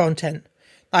 faction-based content.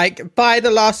 Like, buy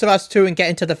The Last of Us 2 and get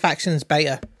into the factions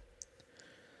beta.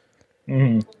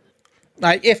 Mm-hmm.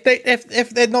 Like, if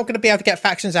they're not going to be able to get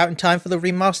factions out in time for the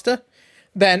remaster,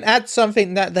 then add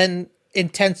something that then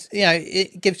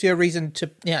it gives you a reason to,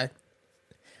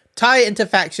 tie it into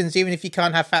factions, even if you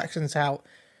can't have factions out.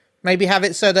 Maybe have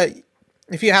it so that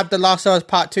if you have The Last of Us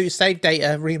Part 2 save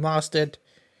data remastered,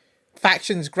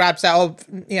 factions grabs out of,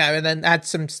 and then add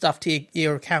some stuff to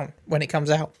your account when it comes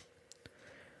out.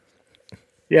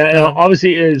 Yeah,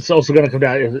 obviously it's also going to come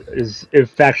down is if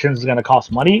factions is going to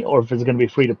cost money or if it's going to be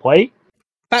free to play.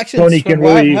 Factions, Sony can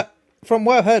really... From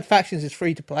what I heard, factions is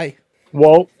free to play.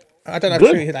 Well, I don't know good.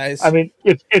 how true that is. I mean,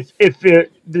 if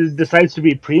it decides to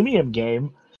be a premium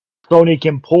game, Sony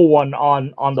can pull one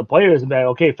on the players and be like,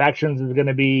 okay, factions is going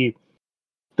to be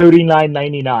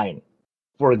 $39.99,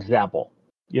 for example.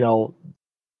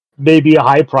 Maybe a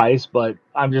high price, but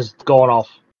I'm just going off,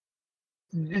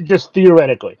 just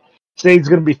theoretically. Say it's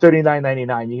going to be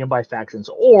 $39.99. You can buy factions,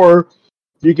 or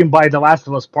you can buy The Last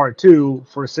of Us Part 2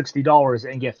 for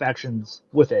 $60 and get factions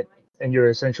with it, and you're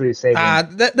essentially saving.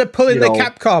 They're pulling the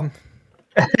Capcom.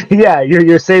 Yeah,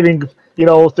 you're saving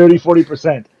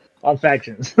 30-40% on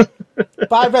factions.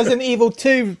 Buy Resident Evil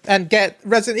 2 and get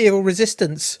Resident Evil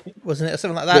Resistance, wasn't it, or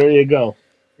something like that? There you go.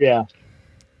 Yeah.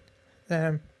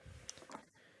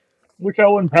 Which I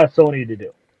wouldn't pass Sony to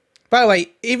do. By the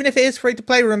way, even if it is free to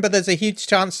play, remember there's a huge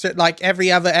chance that, like every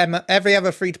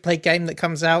other free to play game that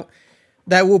comes out,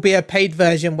 there will be a paid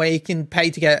version where you can pay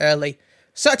to get it early,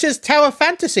 such as Tower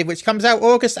Fantasy, which comes out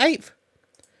August 8th.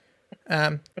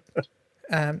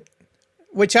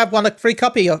 Which I've won a free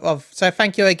copy of. So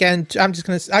thank you again. I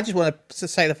just want to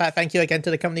say the fact thank you again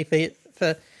to the company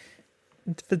for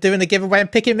doing the giveaway and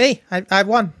picking me. I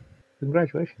won.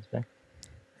 Congratulations, man.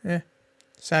 Yeah.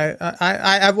 So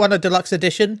I won a deluxe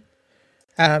edition.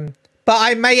 But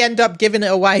I may end up giving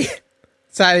it away.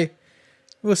 So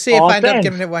we'll see if I end up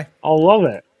giving it away. I'll love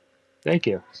it. Thank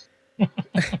you.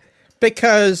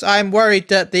 Because I'm worried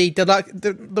that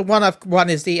the one I've won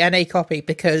is the NA copy,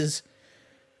 because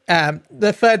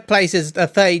the third place is a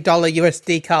 $30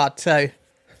 USD card. So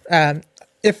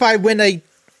if I win a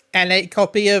NA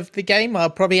copy of the game, I'll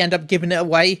probably end up giving it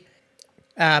away.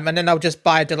 And then I'll just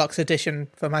buy a deluxe edition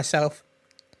for myself.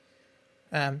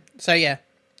 So yeah,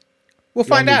 we'll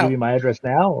find out. Give you my address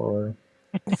now, or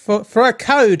for a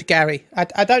code, Gary.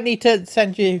 I don't need to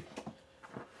send you.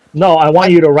 No, I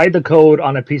want you to write the code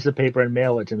on a piece of paper and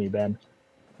mail it to me, Ben.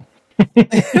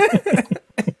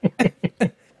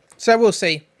 So we'll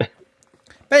see. But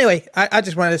anyway, I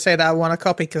just wanted to say that I want a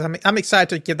copy because I'm excited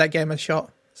to give that game a shot.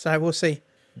 So we'll see.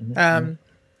 Mm-hmm.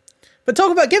 But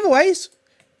talk about giveaways.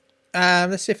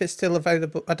 Let's see if it's still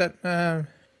available. I don't.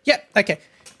 Yeah. Okay.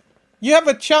 You have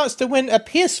a chance to win a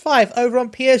PS5 over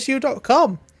on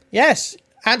PSU.com. Yes,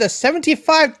 and a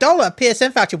 $75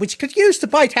 PSN voucher, which you could use to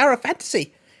buy Tower of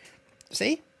Fantasy.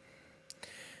 See?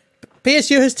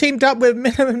 PSU has teamed up with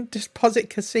minimum deposit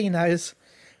casinos.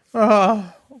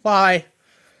 Oh, why?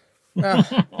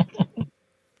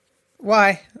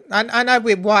 Why? I know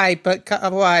why, but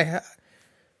why?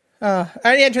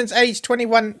 Only entrants aged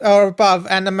 21 or above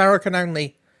and American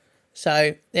only.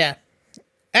 So, yeah.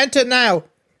 Enter now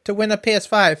to win a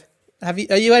PS5.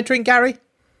 Are you entering, Gary?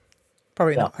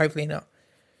 Probably not. Hopefully not.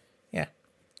 Yeah.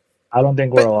 I don't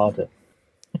think we're allowed to.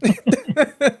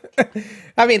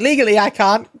 I mean, legally I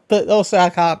can't, but also I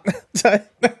can't.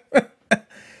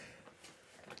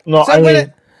 No, so I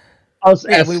mean, us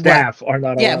as staff are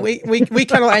not allowed. Yeah, we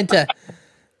cannot enter.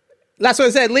 That's what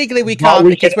I said. Legally we can't,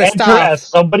 we because can we're enter staff. as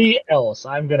somebody else.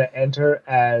 I'm going to enter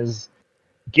as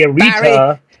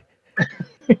Garita.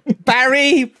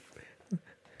 Barry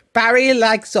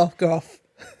Lagsofgoff.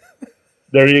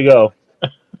 There you go.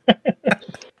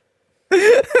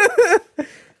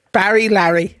 Barry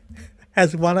Larry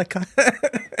has won a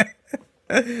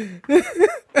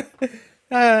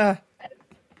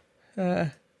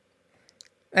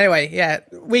anyway, yeah,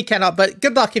 we cannot, but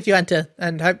good luck if you enter,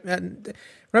 and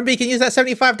remember you can use that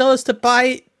 $75 to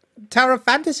buy Tower of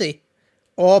Fantasy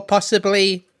or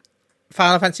possibly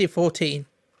Final Fantasy 14,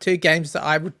 two games that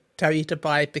I would tell you to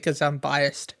buy because I'm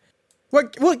biased.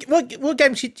 What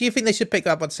game do you think they should pick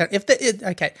up on?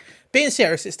 Okay, being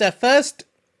serious, it's their first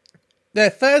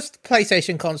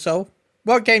PlayStation console.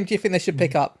 What game do you think they should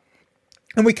pick up?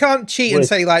 And we can't cheat and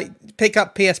say like pick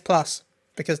up PS Plus,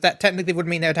 because that technically would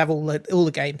mean they'd have all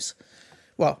the games.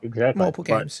 Well, exactly. Multiple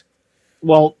games.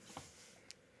 Well,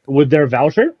 with their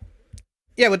voucher,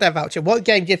 Yeah, with that voucher. What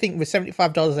game do you think with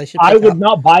 $75 they should I pick would up?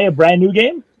 not buy a brand new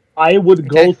game. I would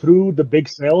Okay. go through the big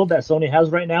sale that Sony has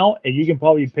right now, and you can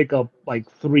probably pick up like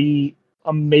 3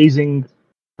 amazing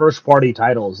first party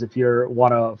titles if you're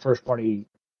one of first party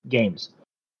games.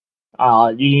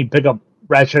 You can pick up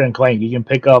Ratchet and Clank. You can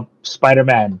pick up Spider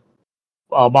Man,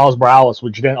 Miles Morales,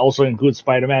 which then also includes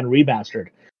Spider Man Remastered.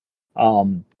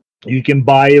 Um, you can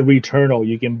buy Returnal.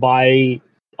 You can buy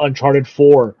Uncharted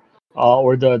 4,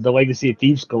 or the Legacy of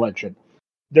Thieves collection.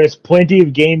 There's plenty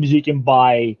of games you can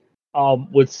buy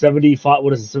with 75.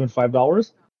 What is it,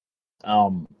 $75?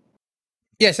 Um,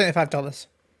 Yeah, $75.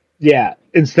 yeah,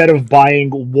 instead of buying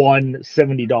one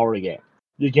 $70 game,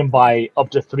 you can Yeah. buy up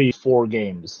to 3, 4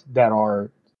 games that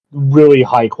are really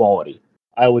high quality.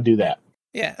 I would do Yeah. that.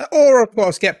 Yeah. Or of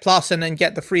course get Plus and then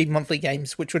get the free monthly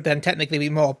games, which would then technically be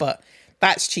more, but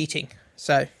that's cheating.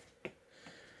 So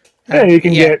Yeah, you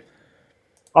can yeah. get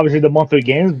obviously the monthly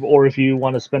games, or if you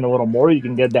want to spend a little more, you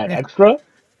can get that Yeah. extra,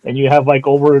 and you have like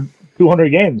over 200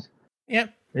 games. Yeah.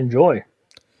 Enjoy.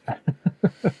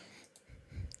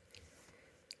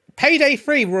 Payday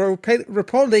 3 will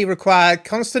reportedly require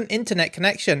constant internet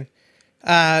connection.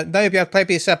 No, you'll be able to play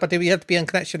by yourself, but you have to be on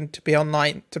connection to be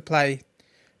online to play.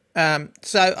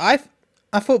 So I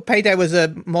thought Payday was a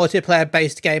multiplayer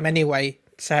based game anyway,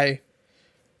 so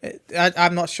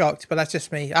I'm not shocked, but that's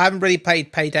just me. I haven't really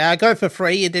played Payday. I go for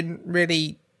free. It didn't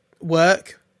really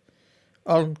work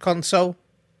on console.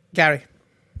 Gary.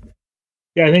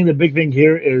 Yeah, I think the big thing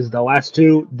here is the last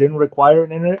two didn't require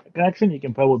an internet connection. You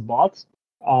can play with bots.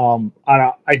 I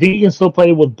think you can still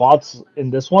play with bots in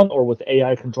this one or with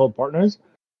AI controlled partners.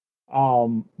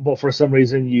 But for some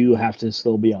reason you have to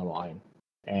still be online,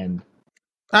 and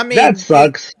I that mean,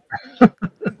 sucks.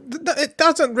 it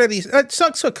doesn't really. It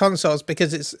sucks for consoles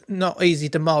because it's not easy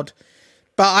to mod.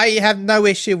 But I have no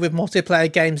issue with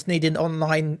multiplayer games needing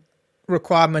online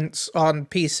requirements on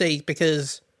PC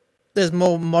because there's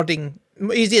more modding,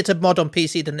 easier to mod on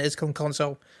PC than it is on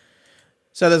console.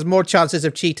 So there's more chances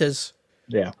of cheaters.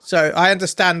 Yeah. So I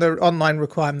understand the online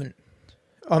requirement,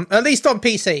 at least on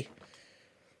PC.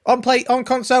 On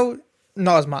console,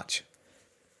 not as much.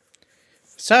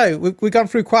 So we've gone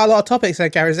through quite a lot of topics there,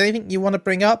 Gary. Is there anything you want to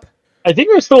bring up? I think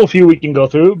there's still a few we can go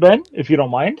through, Ben, if you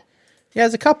don't mind. Yeah,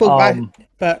 there's a couple, Um,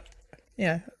 but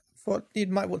yeah, thought you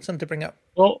might want some to bring up.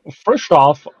 well, first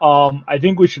off, I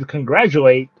think we should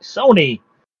congratulate Sony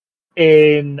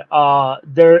in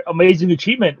their amazing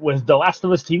achievement with The Last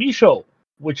of Us TV show,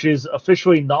 which is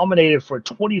officially nominated for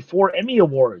 24 Emmy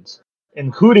Awards,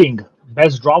 including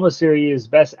Best Drama Series,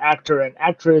 Best Actor and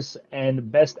Actress,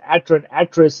 and Best Actor and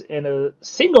Actress in a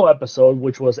single episode,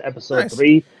 which was episode Nice.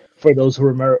 3. For those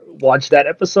who watched that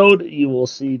episode, you will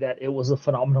see that it was a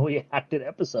phenomenally acted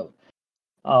episode.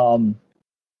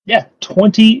 Yeah,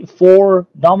 24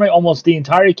 nominated. Almost the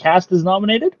entire cast is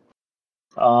nominated.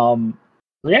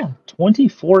 Yeah,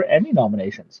 24 Emmy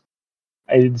nominations.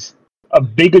 It's a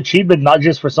big achievement, not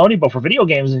just for Sony, but for video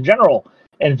games in general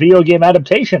and video game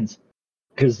adaptations.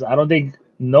 Because I don't think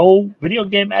no video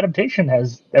game adaptation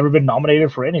has ever been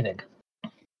nominated for anything.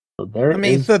 So there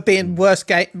is. For being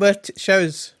worst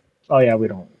shows. Oh yeah, we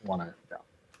don't want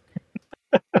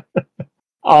to.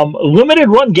 Limited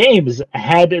Run Games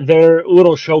had their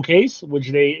little showcase, which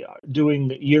they are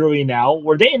doing yearly now,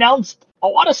 where they announced a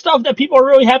lot of stuff that people are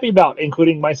really happy about,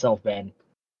 including myself, Ben.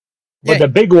 But the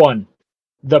big one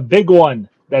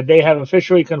that they have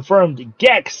officially confirmed,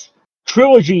 Gex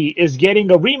Trilogy is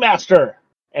getting a remaster.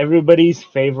 Everybody's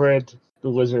favorite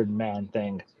Lizard Man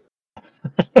thing.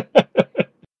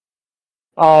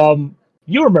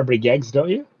 You remember Gex, don't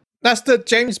you? That's the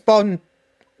James Bond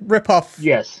ripoff.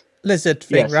 Yes. Lizard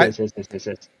thing, Yes, right?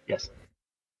 Yes.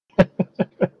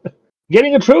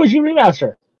 Getting a trilogy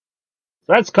remaster.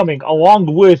 So that's coming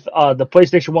along with the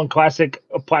PlayStation 1 classic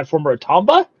platformer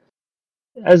Tomba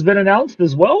has been announced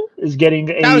as well. Is getting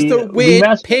a That was the weird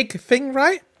remaster. pig thing,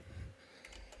 right?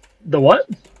 The what?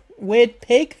 Weird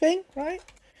pig thing, right?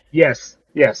 Yes.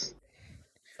 Yay!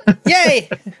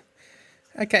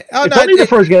 Okay. Oh It's no, only the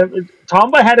first game.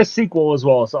 Tomba had a sequel as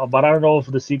well, but I don't know if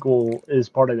the sequel is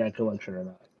part of that collection or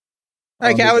not.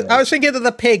 Okay, I was thinking of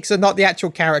the pigs and not the actual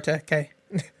character. Okay,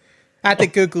 I had to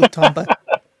Google Tomba.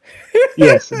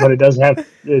 Yes, but it does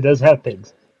have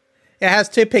pigs. It has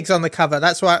 2 pigs on the cover.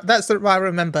 That's why I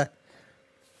remember.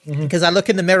 Because I look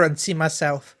in the mirror and see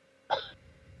myself.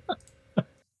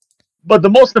 But the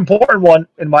most important one,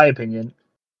 in my opinion,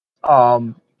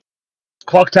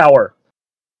 Clock Tower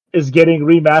is getting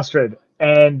remastered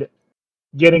and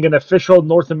getting an official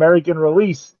North American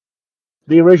release.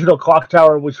 The original Clock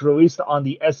Tower, which released on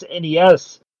the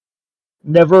SNES,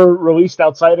 never released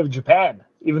outside of Japan,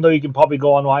 even though you can probably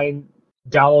go online,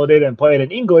 download it and play it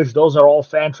in English, those are all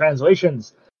fan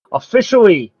translations.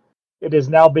 Officially, it is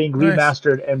now being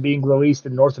remastered and being released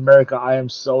in North America. I am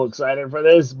so excited for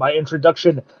this. My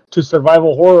introduction to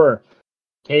survival horror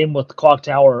came with Clock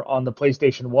Tower on the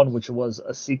PlayStation 1, which was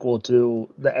a sequel to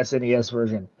the SNES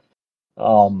version.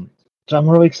 So I'm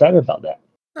really excited about that.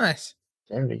 Nice.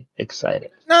 Very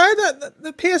excited. No,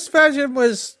 the PS version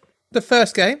was the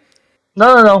first game.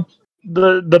 No.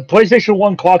 The PlayStation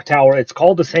 1 Clock Tower, it's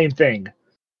called the same thing,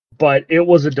 but it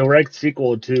was a direct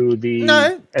sequel to the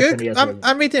SNES version.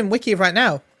 I'm reading Wiki right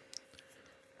now.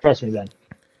 Trust me, then.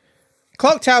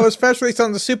 Clock Tower was first released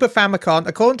on the Super Famicom.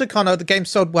 According to Connor, the game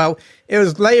sold well. It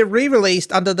was later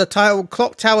re-released under the title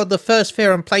Clock Tower: The First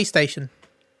Fear on PlayStation.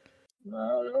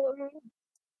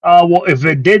 Well, if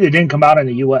it didn't come out in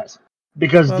the U.S.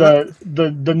 Because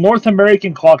the North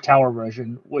American Clock Tower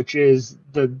version, which is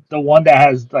the one that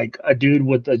has like a dude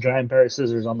with a giant pair of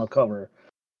scissors on the cover,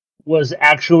 was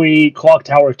actually Clock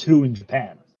Tower 2 in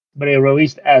Japan, but it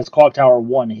released as Clock Tower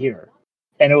 1 here.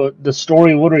 And the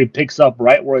story literally picks up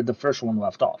right where the first one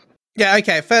left off. Yeah,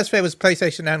 okay. First Fear was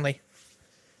PlayStation only.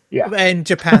 Yeah. In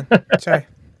Japan. Sorry.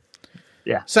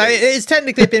 Yeah. So it's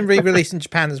technically been re-released in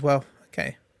Japan as well.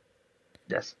 Okay.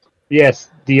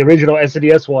 Yes. The original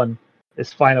SNES one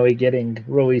is finally getting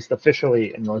released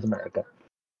officially in North America.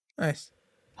 Nice.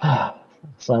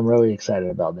 So I'm really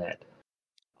excited about that.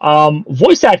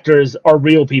 Voice actors are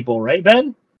real people, right,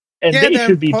 Ben? And they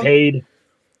should be paid.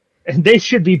 And they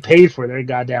should be paid for their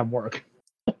goddamn work.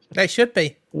 They should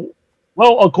be.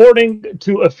 Well, according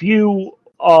to a few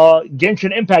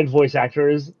Genshin Impact voice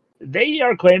actors, they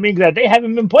are claiming that they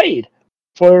haven't been paid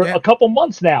for a couple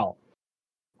months now.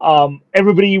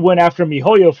 Everybody went after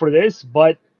MiHoYo for this,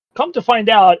 but come to find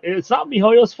out, it's not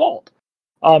MiHoYo's fault.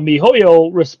 MiHoYo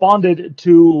responded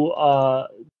to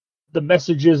the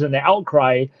messages and the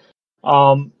outcry,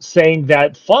 saying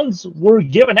that funds were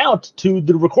given out to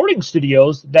the recording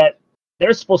studios that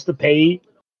they're supposed to pay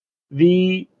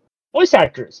the voice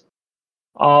actors.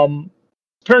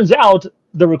 Turns out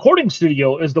the recording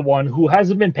studio is the one who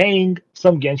hasn't been paying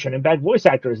some Genshin Impact voice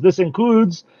actors. This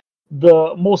includes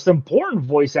the most important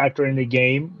voice actor in the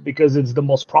game because it's the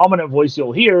most prominent voice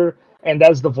you'll hear, and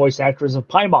that's the voice actress of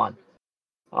Paimon.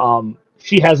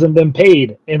 She hasn't been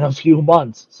paid in a few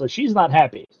months, so she's not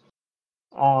happy.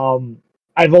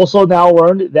 I've also now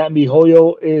learned that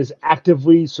MiHoYo is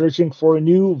actively searching for a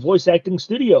new voice acting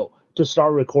studio to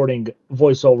start recording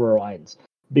voiceover lines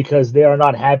because they are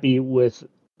not happy with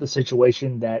the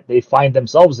situation that they find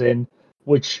themselves in,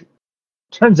 which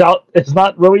turns out is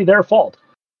not really their fault.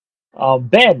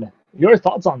 Ben, your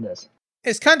thoughts on this?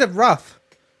 It's kind of rough.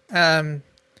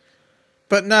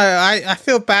 But no, I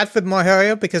feel bad for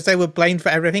MiHoYo because they were blamed for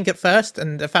everything at first,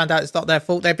 and I found out it's not their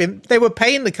fault. They were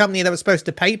paying the company that was supposed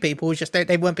to pay people, just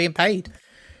they weren't being paid.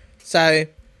 So,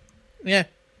 yeah,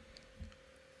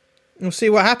 we'll see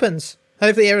what happens.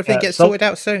 Hopefully, everything gets sorted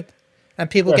out soon, and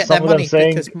people get their money.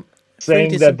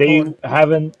 Saying that they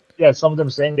haven't. Yeah, some of them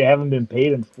saying they haven't been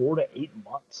paid in 4 to 8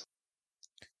 months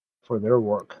for their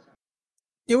work.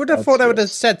 You would have thought they would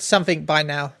have said something by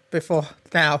now. Before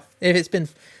now, if it's been.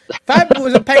 If I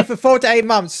wasn't paid for 4 to 8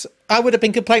 months, I would have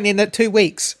been complaining at 2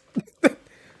 weeks.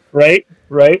 Right.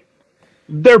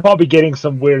 They're probably getting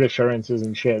some weird assurances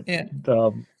and shit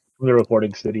from the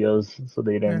recording studios, so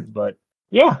they didn't. Yeah. But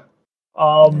yeah,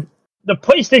 the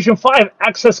PlayStation 5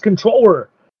 Access Controller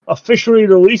officially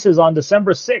releases on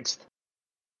December 6th.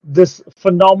 This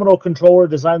phenomenal controller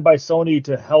designed by Sony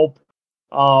to help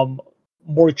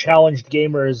more challenged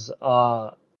gamers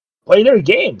play their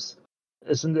games.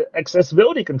 It's an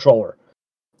accessibility controller.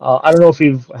 I don't know if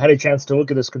you've had a chance to look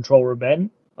at this controller,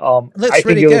 Ben. I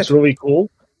think it looks really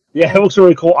cool. Yeah, it looks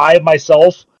really cool. I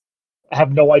myself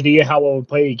have no idea how I would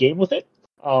play a game with it.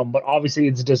 But obviously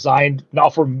it's designed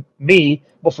not for me,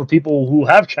 but for people who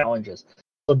have challenges.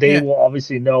 So they will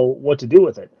obviously know what to do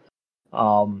with it.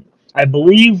 I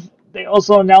believe they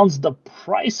also announced the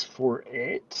price for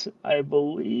it.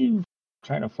 Trying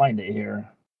to find it here.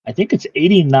 I think it's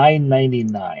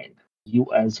 $89.99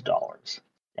 US dollars.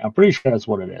 I'm pretty sure that's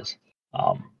what it is.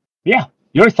 Yeah,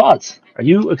 your thoughts? Are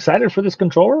you excited for this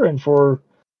controller and for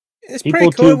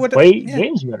people to play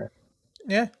games better?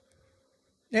 Yeah,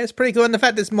 it's pretty cool. And the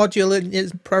fact that it's modular and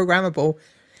it's programmable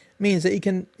means that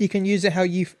you can use it how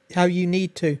you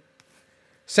need to.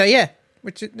 So yeah,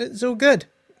 which it's all good.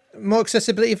 More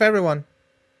accessibility for everyone.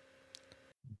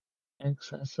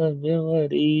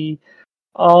 Accessibility.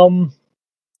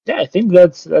 Yeah, I think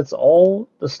that's all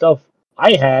the stuff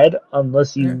I had,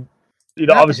 unless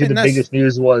obviously the biggest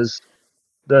news was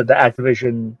the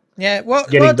Activision Yeah, well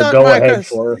getting the done, go ahead Microsoft.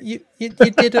 for. You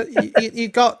did it. You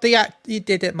got the act. You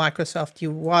did it, Microsoft.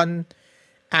 You won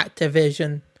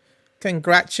Activision.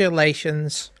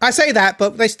 Congratulations. I say that,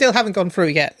 but they still haven't gone through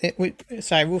yet.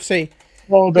 So we'll see.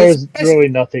 Well, there's really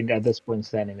nothing at this point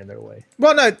standing in their way.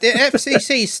 Well, no, the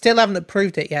FCC still haven't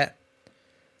approved it yet.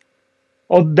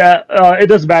 Oh, that it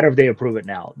doesn't matter if they approve it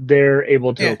now. They're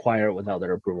able to acquire it without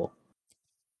their approval.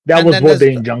 That was what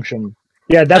the injunction.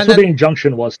 Yeah, that's what the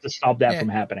injunction was, to stop that from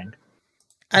happening.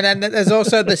 And then there's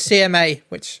also the CMA,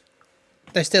 which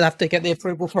they still have to get the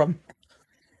approval from.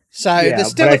 So there's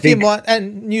still a few more,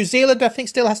 and New Zealand, I think,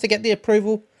 still has to get the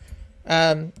approval.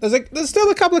 There's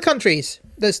still a couple of countries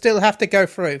that still have to go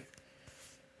through.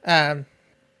 The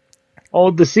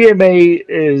CMA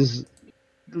is,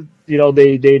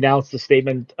 they announced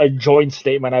a joint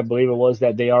statement, I believe it was,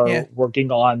 that they are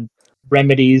working on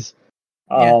remedies,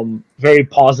 very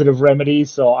positive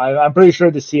remedies. So I'm pretty sure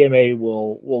the CMA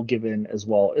will give in as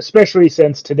well, especially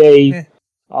since today,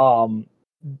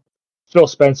 Phil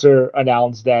Spencer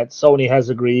announced that Sony has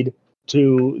agreed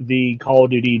to the Call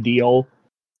of Duty deal,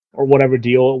 or whatever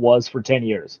deal it was, for 10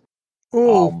 years.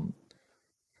 Ooh.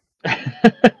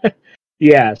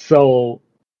 Yeah, so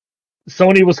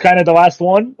Sony was kind of the last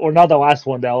one, or not the last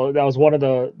one. That was one of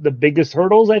the biggest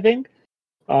hurdles, I think.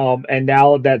 And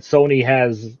now that Sony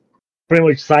has pretty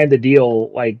much signed the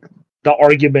deal, like, the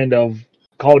argument of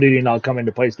Call of Duty not coming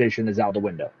to PlayStation is out the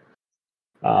window.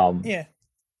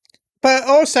 But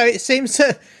also, it seems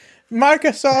that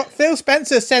Phil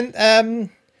Spencer sent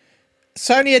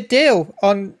Sony a deal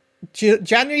on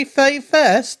January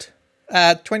 31st,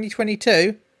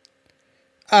 2022,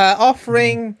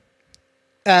 offering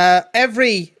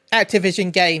every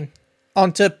Activision game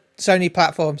onto Sony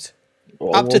platforms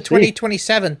up to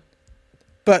 2027.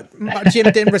 But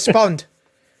Jim didn't respond.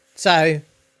 So,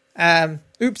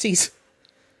 oopsies.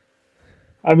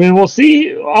 I mean, we'll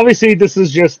see. Obviously, this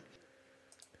is just...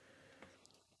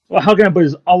 Well, how can I put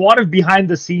this? A lot of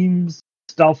behind-the-scenes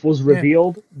stuff was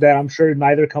revealed that I'm sure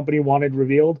neither company wanted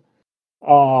revealed.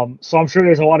 So I'm sure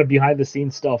there's a lot of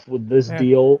behind-the-scenes stuff with this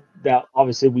deal that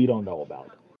obviously we don't know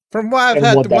about. From what I've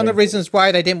heard, one of the reasons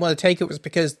why they didn't want to take it was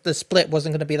because the split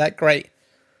wasn't going to be that great.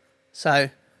 So,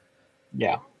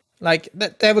 yeah, like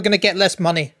they were going to get less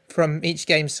money from each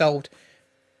game sold.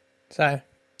 So,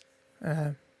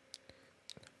 but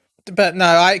no,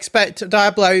 I expect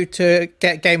Diablo to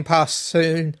get Game Pass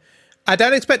soon. I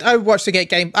don't expect Overwatch to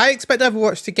get I expect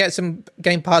Overwatch to get some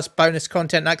Game Pass bonus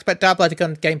content. I expect Diablo to go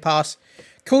on Game Pass.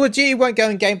 Call of Duty won't go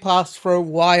on Game Pass for a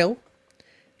while,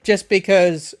 just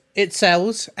because it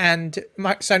sells, and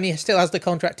Sony still has the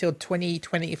contract till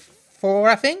 2024,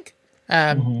 I think,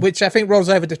 which I think rolls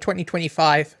over to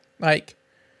 2025. Like,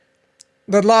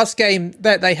 the last game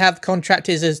that they have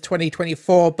contracted is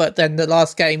 2024, but then the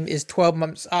last game is 12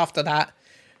 months after that.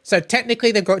 So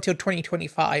technically they've got till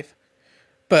 2025,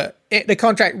 but the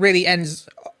contract really ends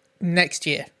next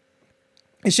year.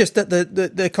 It's just that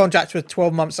the contract was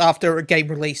 12 months after a game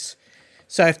release.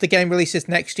 So if the game releases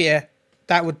next year,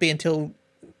 that would be until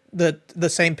the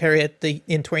same period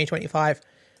in 2025.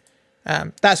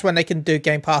 That's when they can do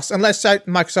Game Pass, unless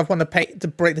Microsoft want to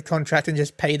break the contract and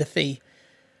just pay the fee,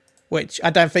 which I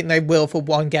don't think they will for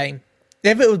one game.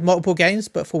 If it was multiple games,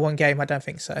 but for one game, I don't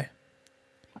think so.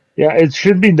 Yeah, it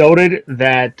should be noted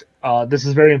that this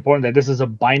is very important, that this is a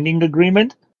binding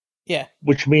agreement. Yeah.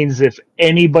 Which means if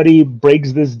anybody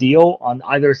breaks this deal on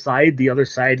either side, the other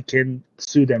side can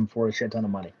sue them for a shit ton of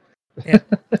money. Yeah.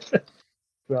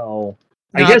 So,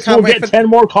 I guess we'll get 10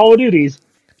 more Call of Duties.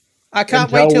 I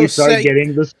can't wait till we start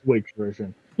getting the Switch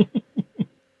version.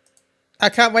 I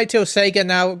can't wait till Sega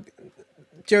now,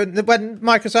 when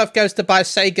Microsoft goes to buy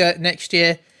Sega next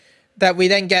year, that we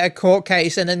then get a court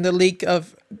case and then the leak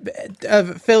of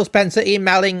Phil Spencer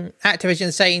emailing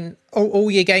Activision saying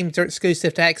all your games are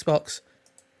exclusive to Xbox.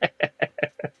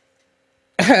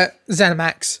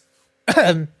 ZeniMax.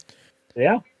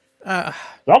 Yeah.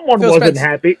 Someone wasn't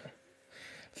happy.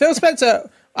 Phil Spencer,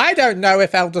 I don't know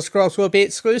if Elder Scrolls will be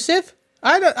exclusive.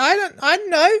 I don't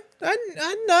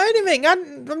know anything.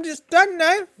 I'm just don't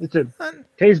know. It's a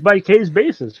case by case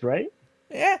basis, right?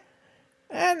 Yeah.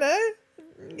 I know.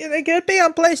 They could be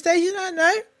on PlayStation, I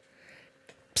know.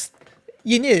 Psst,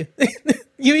 you knew.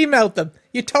 You emailed them.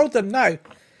 You told them no.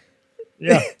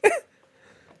 Yeah.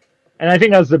 And I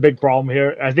think that's the big problem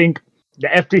here. I think the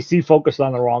FTC focused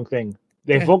on the wrong thing.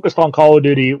 They focused on Call of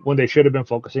Duty when they should have been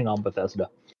focusing on Bethesda.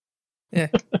 Yeah.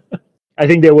 I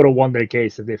think they would have won their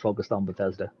case if they focused on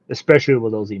Bethesda, especially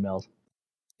with those emails.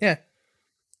 Yeah.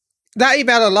 That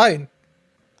email alone.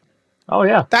 Oh,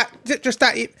 yeah.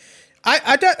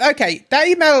 I don't... Okay, that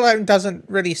email alone doesn't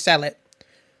really sell it.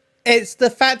 It's the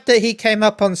fact that he came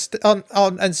up on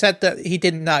and said that he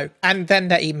didn't know, and then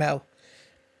that email.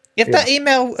 If that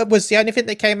email was the only thing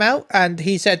that came out, and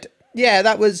he said, "Yeah,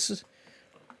 that was,"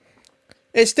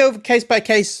 it's still case by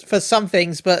case for some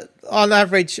things, but on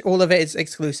average, all of it is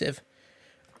exclusive.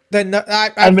 Then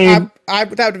I mean, that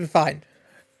would have been fine.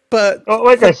 But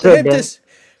like I said,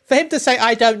 for him to say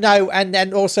I don't know, and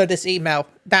then also this email,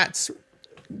 that's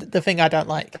the thing I don't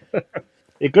like.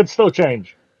 It could still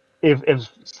change if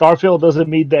Starfield doesn't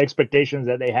meet the expectations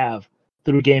that they have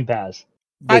through Game Pass.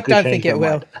 I don't think it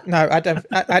will. No, I don't.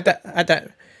 I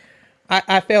don't.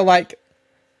 I feel like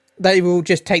they will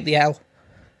just take the L.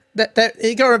 You got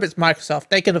to remember it's Microsoft.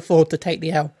 They can afford to take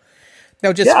the L.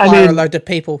 They'll just fire a load of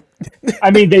people. I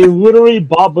mean, they literally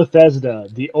bought Bethesda.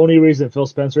 The only reason Phil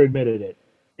Spencer admitted it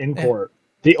in court,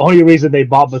 the only reason they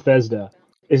bought Bethesda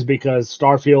is because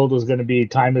Starfield was going to be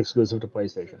time exclusive to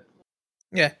PlayStation.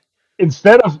 Yeah.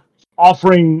 Instead of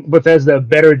offering Bethesda a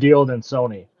better deal than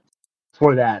Sony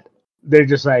for that, they're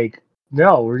just like,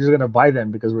 no, we're just going to buy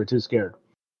them because we're too scared.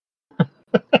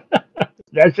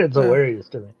 That shit's hilarious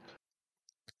to me.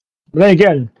 But then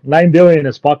again, $9 billion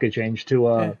is pocket change to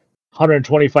a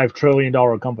 $125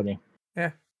 trillion company.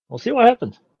 Yeah. We'll see what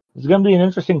happens. It's going to be an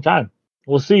interesting time.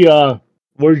 We'll see where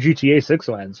GTA 6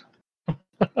 lands.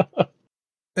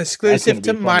 Exclusive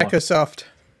to Microsoft.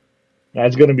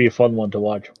 That's going to be a fun one to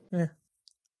watch. Yeah.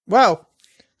 Well,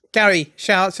 Gary,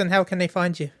 shoutouts, and how can they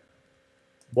find you?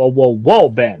 Whoa,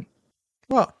 Ben.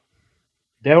 What?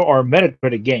 There are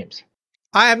Metacritic games.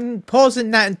 I am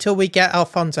pausing that until we get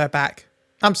Alfonso back.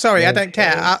 I'm sorry, I don't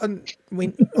care.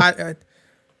 We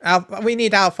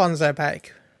need Alfonso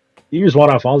back. You just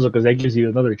want Alfonso because that gives you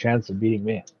another chance of beating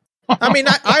me. I mean,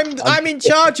 I'm in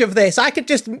charge of this. I could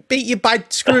just beat you by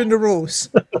screwing the rules.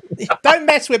 Don't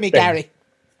mess with me, Gary.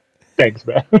 Thanks,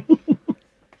 man.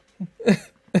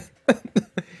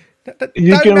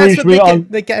 You can reach me on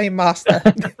the Game Master.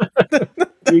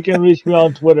 You can reach me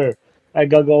on Twitter at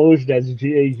Gagaush. That's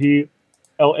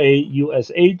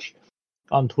GAGLAUSH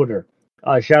on Twitter.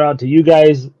 Shout out to you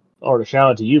guys, or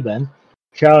shout out to you, Ben.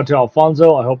 Shout out to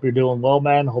Alfonso. I hope you're doing well,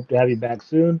 man. Hope to have you back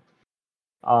soon.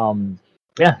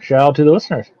 Shout out to the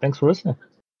listeners. Thanks for listening.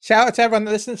 Shout out to everyone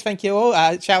that listens. Thank you all.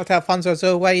 Shout out to Alfonso as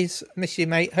always. Miss you,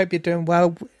 mate. Hope you're doing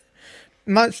well.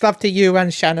 Much love to you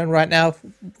and Shannon right now.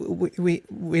 We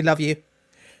love you.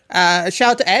 Shout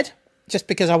out to Ed, just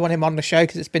because I want him on the show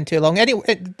because it's been too long.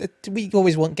 Anyway, we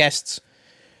always want guests.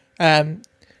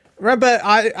 Remember,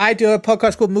 I do a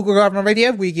podcast called Moogle Garden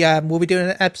Radio. We'll be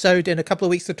doing an episode in a couple of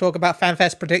weeks to talk about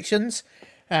FanFest predictions.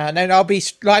 And then I'll be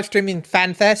live streaming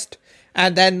FanFest.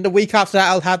 And then the week after that,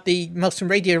 I'll have the Milton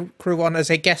Radio crew on as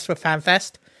a guest for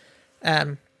FanFest.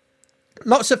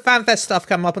 Lots of FanFest stuff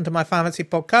coming up onto my Fantasy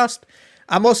podcast.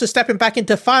 I'm also stepping back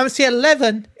into Fantasy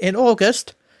 11 in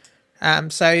August.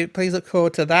 So please look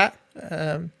forward to that.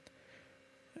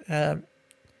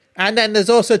 And then there's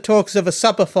also talks of a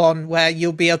subathon where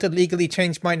you'll be able to legally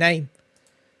change my name.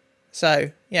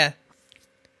 So, yeah.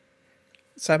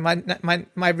 So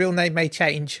my real name may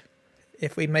change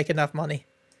if we make enough money.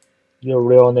 Your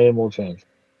real name will change.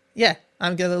 Yeah,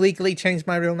 I'm going to legally change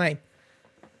my real name.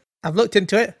 I've looked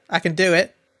into it. I can do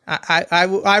it. I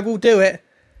will do it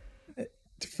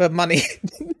for money.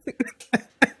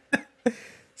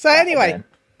 So anyway,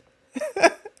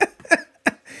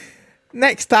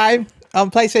 next time on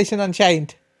PlayStation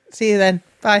Unchained. See you then.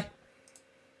 Bye.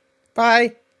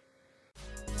 Bye.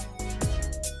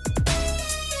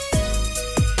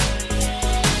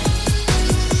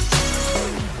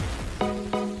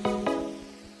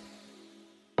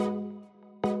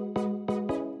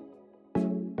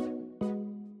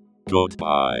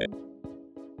 Goodbye.